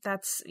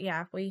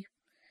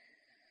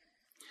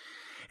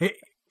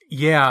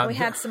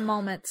some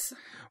moments.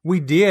 We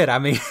did. I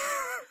mean,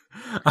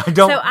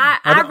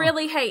 I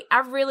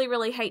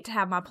really hate to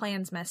have my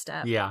plans messed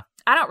up. Yeah.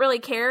 I don't really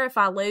care if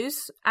I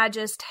lose. I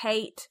just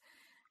hate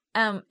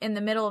in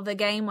the middle of the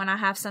game when I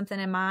have something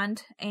in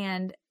mind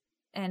and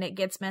it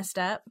gets messed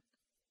up.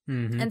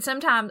 Mm-hmm. And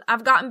sometimes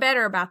I've gotten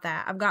better about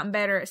that. I've gotten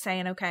better at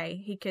saying,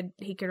 okay, he could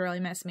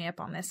really mess me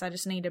up on this. I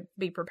just need to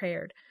be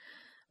prepared.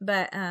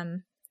 But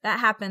that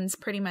happens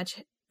pretty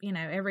much,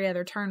 every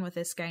other turn with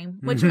this game,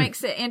 which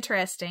makes it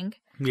interesting.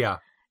 Yeah.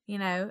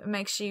 It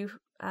makes you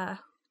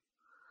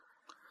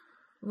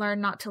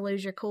learn not to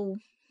lose your cool.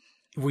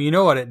 Well, you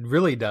know what it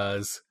really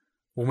does?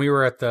 When we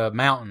were at the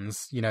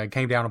mountains,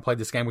 came down and played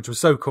this game, which was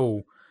so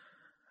cool.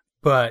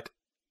 But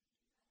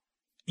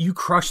you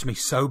crushed me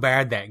so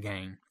bad that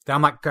game that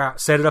I'm like, God,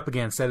 set it up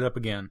again.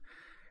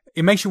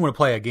 It makes you want to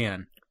play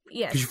again.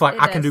 Yes. Because you feel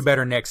like, I can do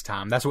better next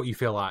time. That's what you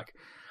feel like.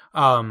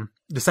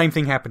 The same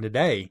thing happened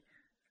today.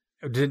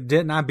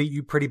 Didn't I beat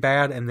you pretty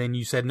bad? And then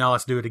you said, no,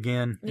 let's do it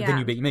again. And then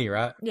you beat me,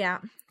 right? Yeah.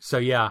 So,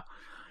 yeah.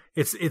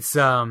 It's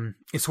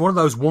one of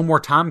those one more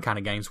time kind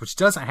of games, which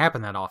doesn't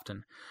happen that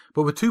often.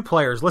 But with 2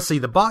 players, let's see,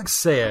 the box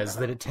says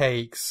that it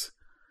takes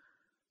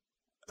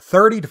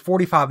 30 to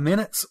 45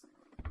 minutes.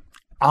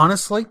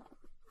 Honestly,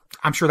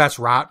 I'm sure that's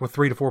right with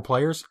 3 to 4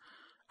 players.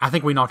 I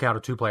think we knock out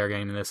a 2-player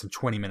game in this in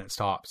 20 minutes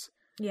tops.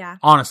 Yeah.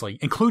 Honestly,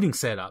 including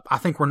setup. I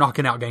think we're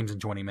knocking out games in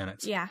 20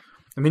 minutes. Yeah.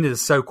 I mean, it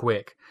is so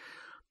quick.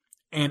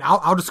 And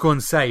I'll just go ahead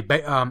and say,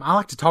 I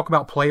like to talk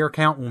about player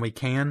count when we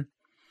can.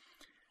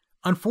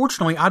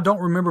 Unfortunately, I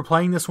don't remember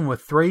playing this one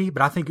with 3,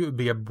 but I think it would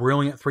be a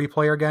brilliant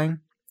 3-player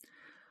game.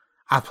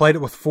 I played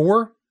it with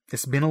 4.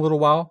 It's been a little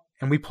while.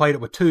 And we played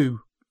it with 2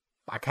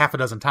 like half a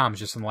dozen times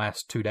just in the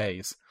last 2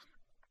 days.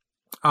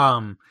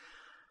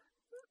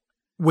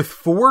 With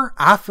 4,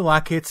 I feel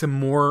like it's a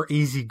more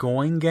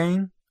easygoing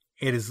game.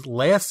 It is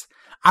less...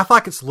 I feel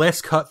like it's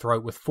less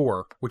cutthroat with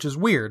 4, which is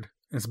weird.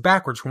 It's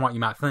backwards from what you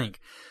might think.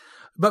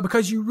 But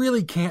because you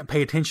really can't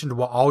pay attention to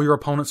what all your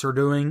opponents are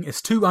doing,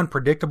 it's too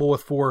unpredictable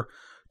with 4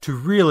 to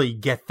really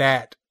get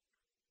that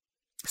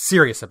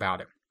serious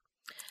about it.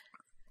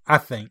 I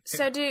think.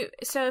 So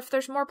if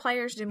there's more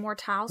players, do more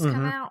tiles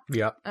come out?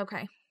 Yep.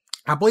 Okay.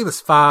 I believe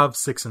it's 5,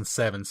 6, and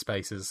 7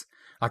 spaces.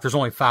 Like there's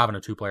only 5 in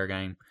a 2-player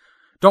game.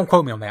 Don't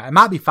quote me on that. It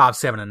might be 5,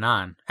 7, and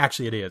 9.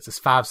 Actually, it is. It's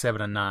 5,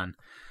 7, and 9.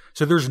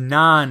 So there's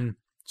 9.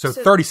 So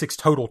 36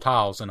 total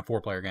tiles in a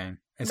 4-player game.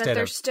 Instead but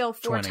there's of still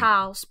 4 20.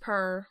 tiles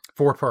per...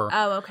 4 per.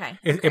 Oh, okay.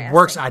 It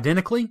works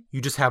identically.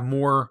 You just have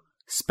more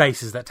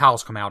spaces that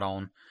tiles come out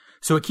on.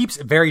 So it keeps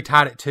it very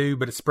tight at 2,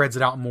 but it spreads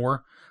it out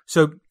more.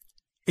 So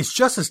it's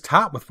just as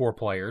tight with 4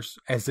 players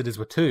as it is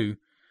with 2.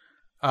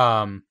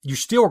 You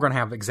still are going to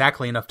have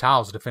exactly enough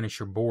tiles to finish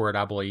your board,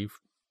 I believe.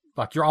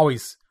 Like you're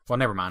always... Well,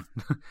 never mind.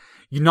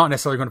 You're not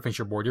necessarily going to finish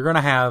your board. You're going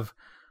to have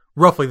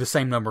roughly the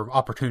same number of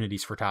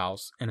opportunities for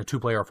tiles in a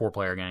 2-player or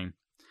 4-player game.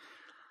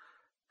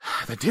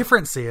 The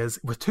difference is,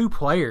 with 2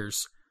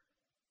 players,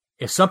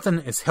 if something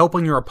is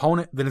helping your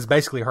opponent, then it's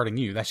basically hurting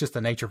you. That's just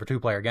the nature of a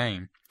 2-player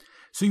game.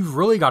 So you've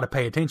really got to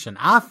pay attention.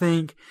 I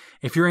think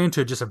if you're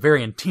into just a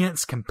very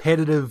intense,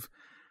 competitive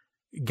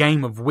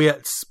game of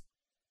wits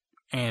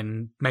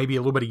and maybe a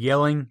little bit of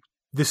yelling,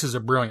 this is a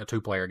brilliant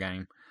 2-player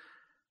game.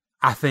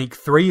 I think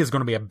 3 is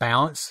going to be a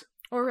balance.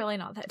 We're really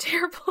not that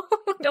terrible.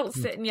 Don't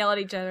sit and yell at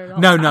each other.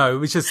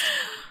 No. It's just...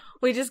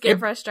 We just get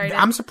frustrated.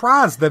 I'm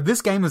surprised that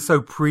this game is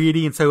so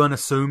pretty and so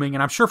unassuming.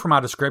 And I'm sure from my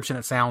description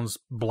it sounds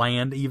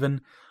bland even.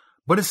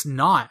 But it's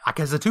not. Like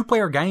as a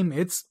 2-player game,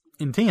 it's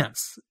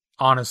intense,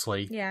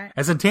 honestly. Yeah.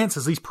 As intense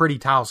as these pretty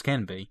tiles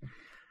can be.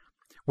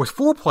 With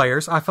 4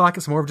 players, I feel like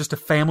it's more of just a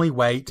family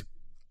weight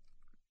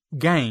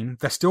game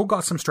that's still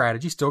got some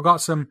strategy,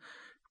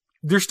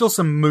 there's still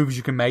some moves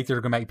you can make that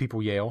are going to make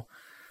people yell.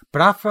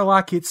 But I feel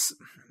like it's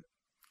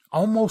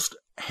almost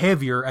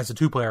heavier as a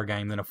 2-player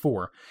game than a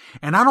 4.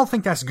 And I don't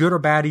think that's good or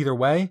bad either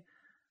way.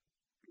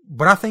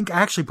 But I think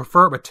I actually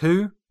prefer it with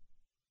 2.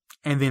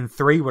 And then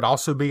 3 would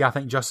also be, I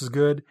think, just as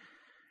good.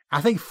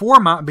 I think 4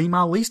 might be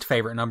my least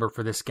favorite number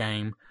for this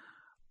game.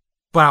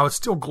 But I would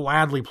still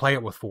gladly play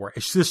it with 4.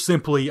 It's just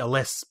simply a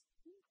less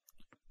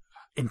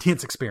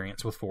intense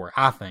experience with 4,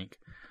 I think.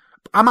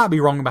 I might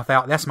be wrong about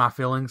that. That's my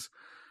feelings.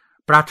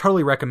 But I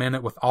totally recommend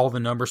it with all the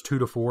numbers 2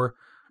 to 4.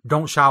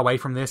 Don't shy away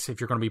from this if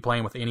you're going to be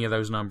playing with any of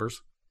those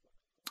numbers.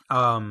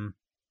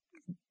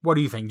 What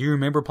do you think? Do you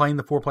remember playing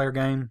the 4-player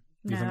game?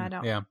 I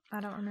don't. Yeah. I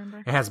don't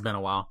remember. It has been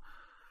a while.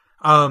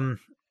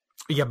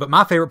 Yeah, but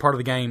my favorite part of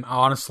the game,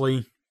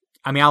 honestly,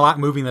 I mean, I like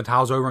moving the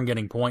tiles over and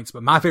getting points,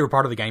 but my favorite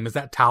part of the game is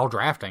that tile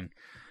drafting,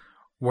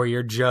 where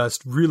you're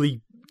just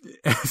really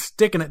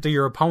sticking it to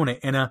your opponent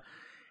in a,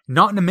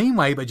 not in a mean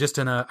way, but just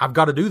in a, I've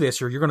got to do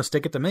this or you're going to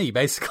stick it to me,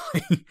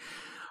 basically.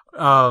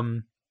 But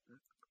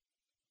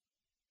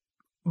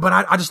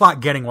I just like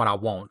getting what I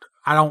want.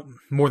 I don't,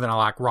 more than I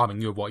like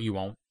robbing you of what you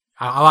want.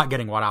 I like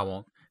getting what I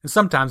want. And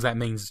sometimes that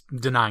means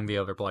denying the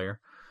other player.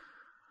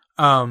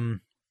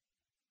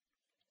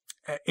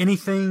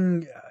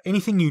 Anything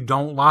you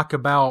don't like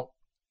about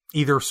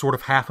either sort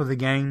of half of the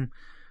game,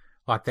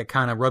 like that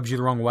kind of rubs you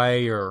the wrong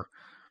way, or,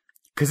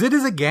 cause it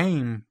is a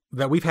game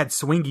that we've had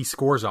swingy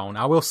scores on.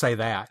 I will say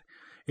that.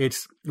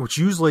 Which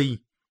usually,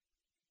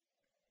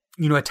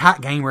 a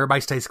tight game where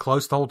everybody stays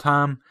close the whole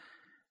time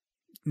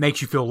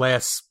makes you feel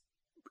less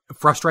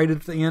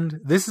frustrated at the end.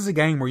 This is a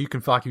game where you can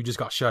feel like you just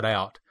got shut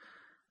out.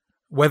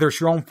 Whether it's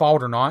your own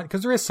fault or not,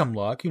 because there is some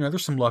luck.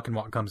 There's some luck in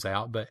what comes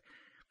out, but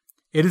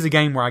it is a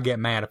game where I get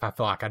mad if I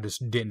feel like I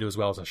just didn't do as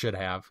well as I should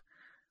have.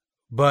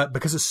 But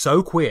because it's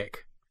so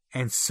quick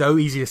and so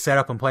easy to set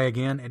up and play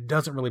again, it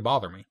doesn't really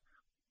bother me.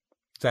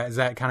 Is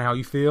that kind of how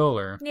you feel,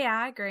 or? Yeah,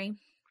 I agree.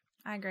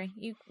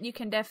 You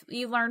can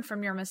you learn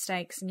from your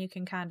mistakes, and you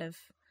can kind of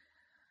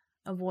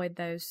avoid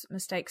those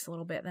mistakes a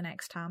little bit the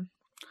next time.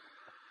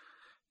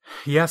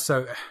 Yeah,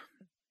 so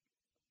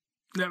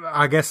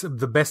I guess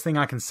the best thing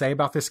I can say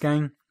about this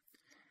game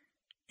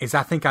is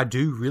I think I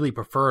do really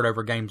prefer it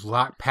over games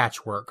like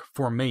Patchwork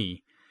for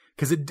me,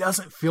 because it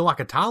doesn't feel like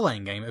a tile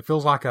laying game. It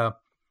feels like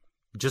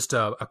just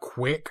a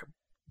quick,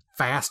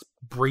 fast,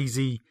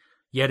 breezy,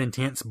 yet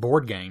intense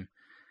board game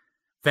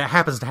that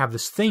happens to have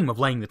this theme of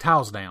laying the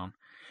tiles down.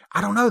 I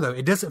don't know, though.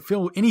 It doesn't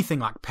feel anything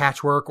like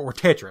Patchwork or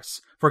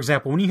Tetris. For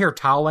example, when you hear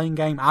tile laying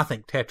game, I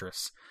think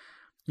Tetris.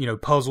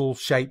 Puzzle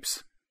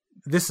shapes.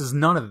 This is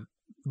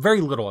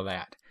very little of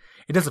that.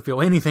 It doesn't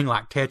feel anything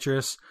like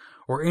Tetris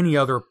or any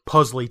other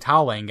puzzly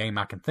tile laying game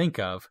I can think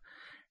of.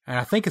 And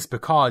I think it's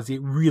because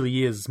it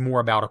really is more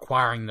about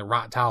acquiring the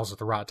right tiles at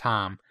the right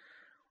time.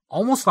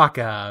 Almost like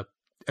a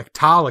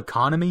tile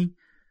economy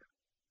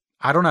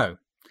I don't know.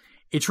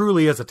 It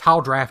truly is a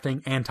tile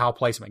drafting and tile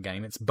placement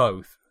game. It's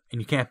both. And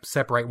you can't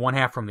separate one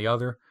half from the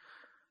other.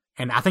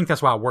 And I think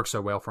that's why it works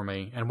so well for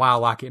me. And why I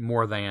like it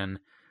more than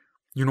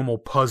your normal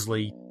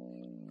puzzly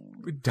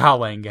tile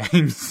laying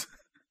games.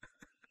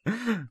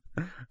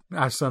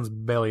 Our son's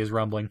belly is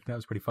rumbling. That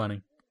was pretty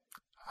funny.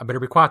 I better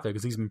be quiet though,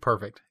 because he's been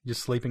perfect.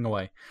 Just sleeping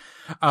away.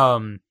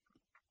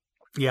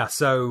 Yeah,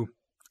 so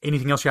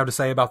anything else you have to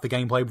say about the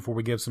gameplay before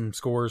we give some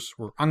scores?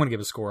 I'm going to give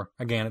a score.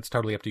 Again, it's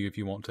totally up to you if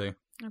you want to.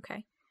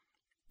 Okay.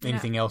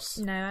 Anything else?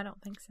 No, I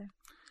don't think so.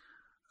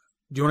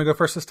 Do you want to go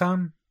first this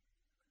time?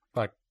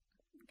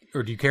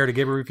 Or do you care to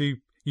give a review?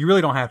 You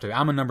really don't have to.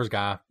 I'm a numbers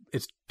guy.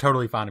 It's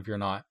totally fine if you're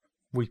not.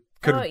 We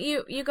could. Oh,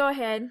 you go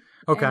ahead.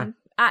 Okay.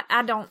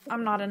 I don't.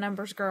 I'm not a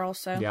numbers girl,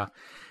 so Yeah.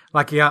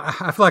 I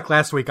feel like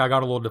last week I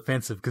got a little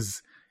defensive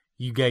because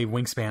you gave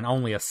Wingspan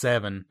only a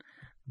 7,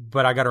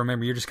 but I got to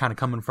remember you're just kind of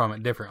coming from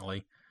it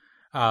differently.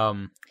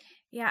 Yeah,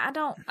 I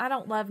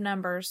don't love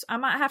numbers. I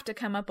might have to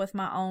come up with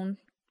my own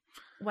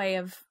way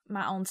of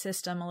my own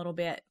system a little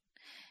bit.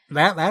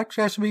 That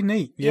actually should be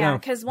neat. Yeah,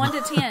 because 1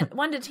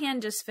 to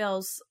 10 just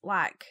feels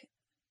like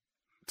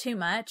too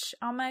much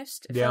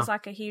almost. It feels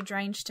like a huge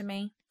range to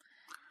me.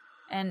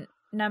 And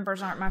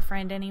numbers aren't my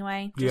friend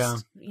anyway.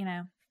 Just,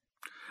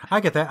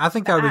 I get that. I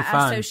think that would be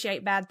fun. I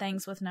associate bad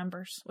things with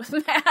numbers, with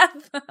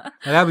math.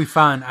 That would be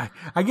fun.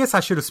 I guess I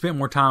should have spent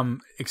more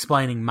time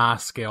explaining my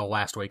scale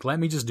last week. Let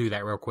me just do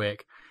that real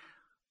quick.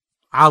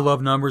 I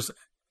love numbers,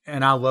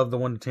 and I love the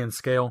 1 to 10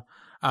 scale.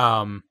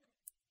 To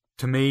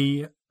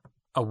me,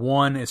 a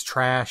 1 is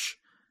trash.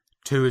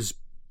 2 is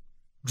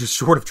just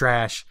short of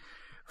trash.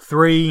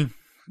 3,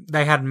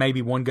 they had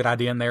maybe one good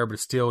idea in there, but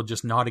it's still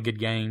just not a good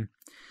game.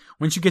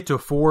 Once you get to a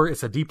 4,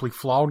 it's a deeply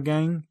flawed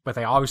game, but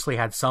they obviously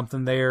had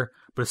something there,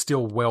 but it's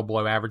still well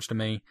below average to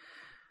me.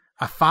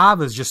 A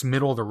 5 is just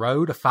middle of the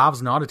road. A 5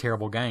 is not a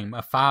terrible game.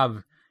 A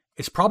 5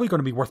 is probably going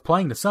to be worth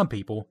playing to some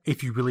people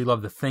if you really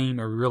love the theme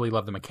or really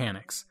love the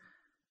mechanics.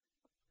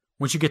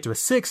 Once you get to a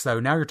 6, though,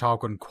 now you're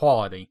talking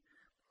quality.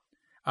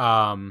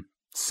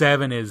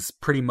 7 is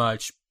pretty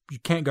much, you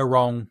can't go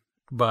wrong,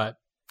 but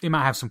it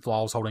might have some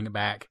flaws holding it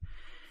back.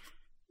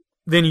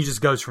 Then you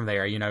just goes from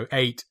there.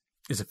 8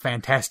 is a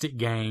fantastic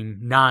game.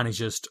 9 is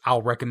just,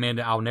 I'll recommend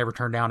it. I'll never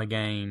turn down a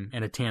game.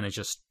 And a 10 is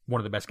just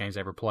one of the best games I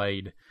ever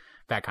played.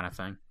 That kind of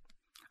thing.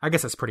 I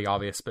guess that's pretty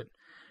obvious, but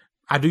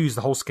I do use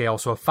the whole scale.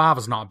 So a 5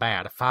 is not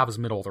bad. A 5 is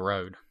middle of the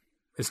road.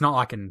 It's not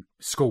like in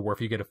school where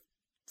if you get a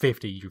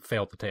 50, you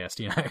failed the test,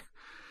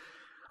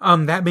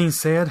 That being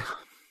said,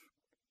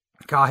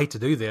 God, I hate to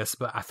do this,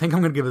 but I think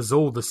I'm going to give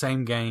Azul the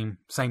same game,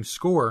 same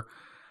score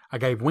I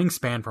gave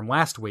Wingspan from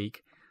last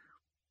week.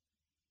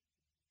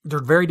 They're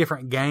very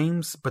different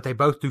games, but they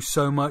both do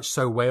so much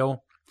so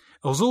well.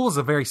 Azul is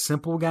a very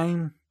simple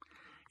game.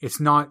 It's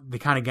not the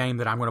kind of game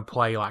that I'm going to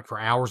play like for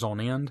hours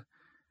on end,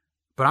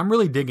 but I'm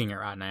really digging it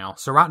right now.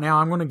 So right now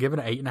I'm going to give it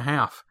an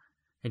 8.5.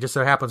 It just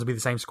so happens to be the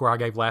same score I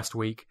gave last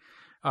week.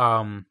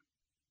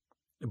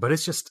 But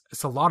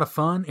it's a lot of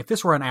fun. If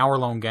this were an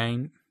hour-long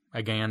game,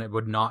 again, it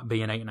would not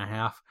be an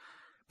 8.5.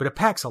 But it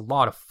packs a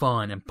lot of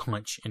fun and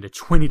punch into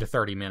 20 to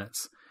 30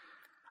 minutes.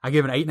 I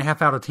give an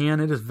 8.5 out of 10.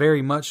 It is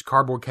very much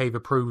Cardboard Cave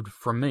approved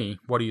from me.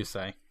 What do you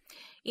say?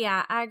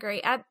 Yeah, I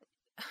agree. I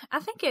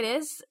think it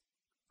is.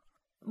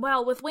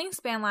 Well, with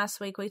Wingspan last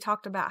week, we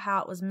talked about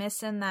how it was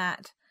missing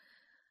that.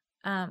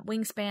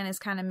 Wingspan is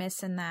kind of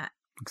missing that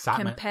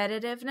excitement,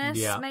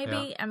 competitiveness,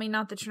 maybe. Yeah. I mean,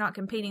 not that you're not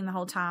competing the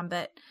whole time,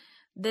 but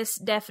this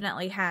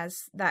definitely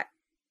has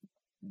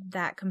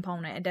that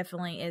component. It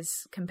definitely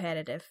is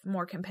competitive,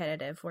 more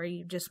competitive, where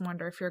you just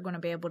wonder if you're going to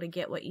be able to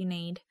get what you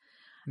need,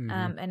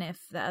 and if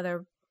the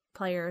other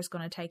player is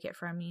going to take it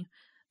from you,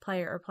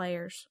 player or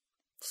players.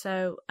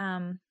 So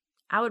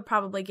I would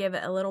probably give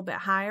it a little bit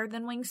higher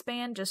than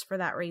Wingspan just for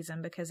that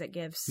reason, because it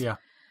gives. Yeah,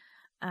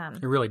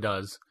 it really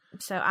does.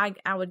 So I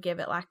would give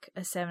it like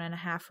a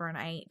 7.5 or an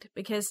 8,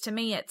 because to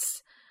me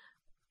it's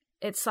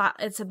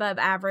above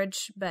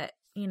average, but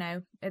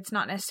it's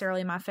not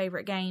necessarily my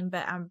favorite game,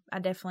 but I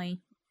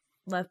definitely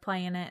love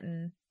playing it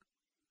and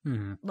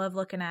love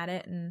looking at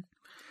it, and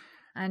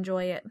I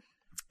enjoy it.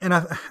 And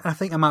I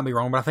think I might be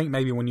wrong, but I think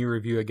maybe when you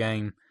review a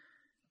game,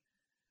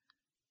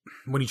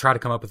 when you try to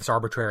come up with this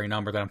arbitrary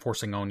number that I'm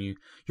forcing on you,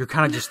 you're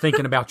kind of just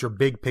thinking about your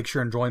big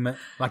picture enjoyment,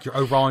 like your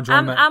overall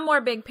enjoyment. I'm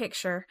more big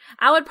picture.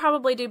 I would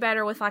probably do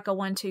better with like a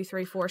 1, 2,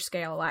 3, 4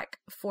 scale, like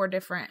 4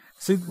 different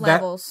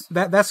levels.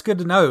 That's good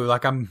to know.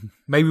 Like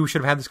maybe we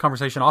should have had this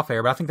conversation off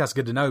air, but I think that's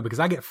good to know, because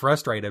I get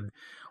frustrated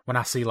when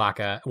I see like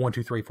a 1,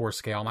 2, 3, 4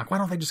 scale. I'm like, why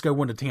don't they just go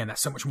 1 to 10?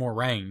 That's so much more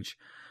range.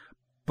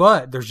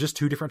 But there's just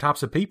 2 different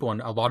types of people, and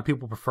a lot of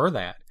people prefer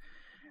that.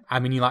 I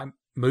mean,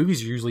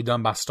 movies are usually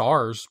done by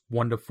stars,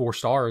 1 to 4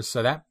 stars.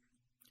 So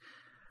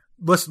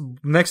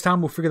next time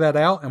we'll figure that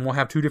out, and we'll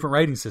have 2 different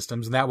rating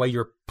systems, and that way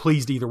you're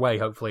pleased either way,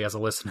 hopefully, as a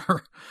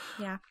listener.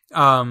 Yeah.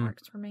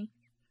 Works for me.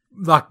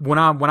 Like when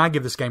I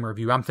give this game a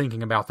review, I'm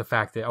thinking about the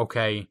fact that,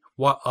 okay,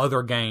 what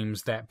other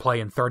games that play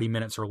in 30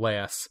 minutes or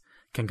less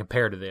can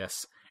compare to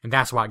this? And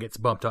that's why it gets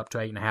bumped up to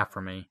 8.5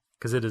 for me,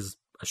 because it is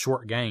a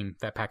short game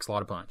that packs a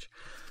lot of punch.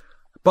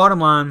 Bottom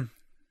line,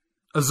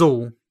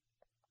 Azul,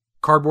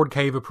 Cardboard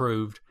Cave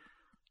approved.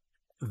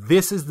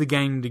 This is the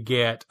game to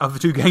get, of the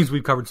 2 games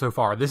we've covered so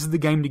far, this is the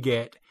game to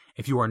get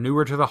if you are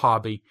newer to the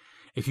hobby,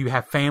 if you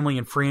have family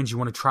and friends you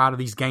want to try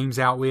these games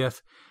out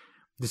with.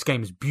 This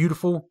game is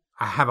beautiful.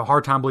 I have a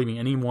hard time believing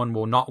anyone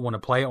will not want to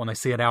play it when they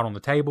see it out on the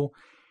table.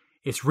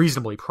 It's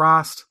reasonably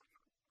priced.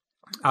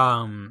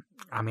 I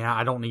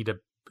don't need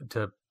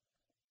to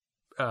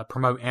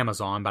promote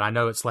Amazon, but I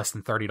know it's less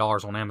than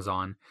 $30 on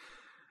Amazon.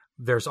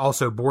 There's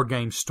also board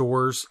game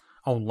stores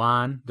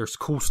online. There's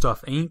Cool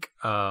Stuff Inc.,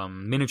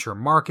 Miniature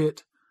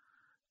Market,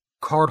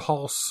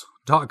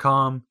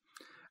 Cardhouse.com.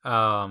 What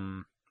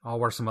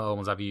are some other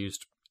ones I've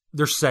used?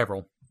 There's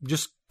several.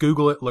 Just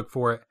Google it, look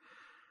for it.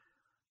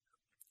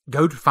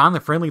 Go to find the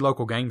friendly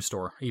local game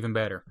store, even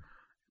better.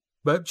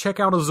 But check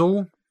out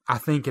Azul. I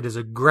think it is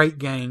a great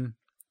game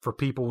for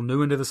people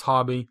new into this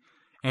hobby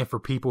and for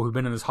people who've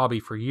been in this hobby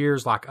for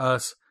years like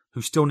us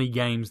who still need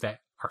games that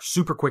are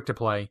super quick to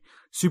play,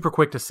 super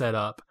quick to set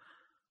up,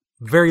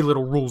 very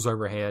little rules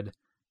overhead,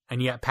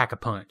 and yet pack a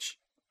punch.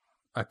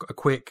 A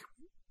quick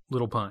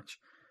little punch.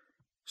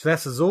 So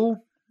that's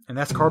Azul, and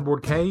that's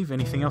Cardboard Cave.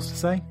 Anything else to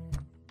say?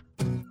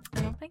 I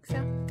don't think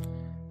so.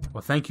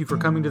 Well, thank you for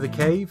coming to the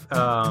cave.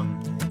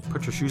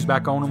 Put your shoes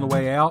back on the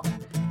way out.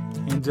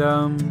 And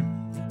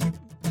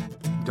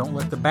don't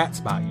let the bats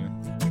bite you.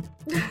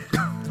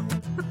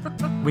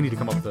 We need to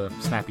come up with a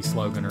snappy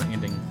slogan or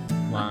ending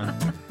line.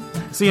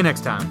 See you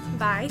next time.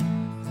 Bye.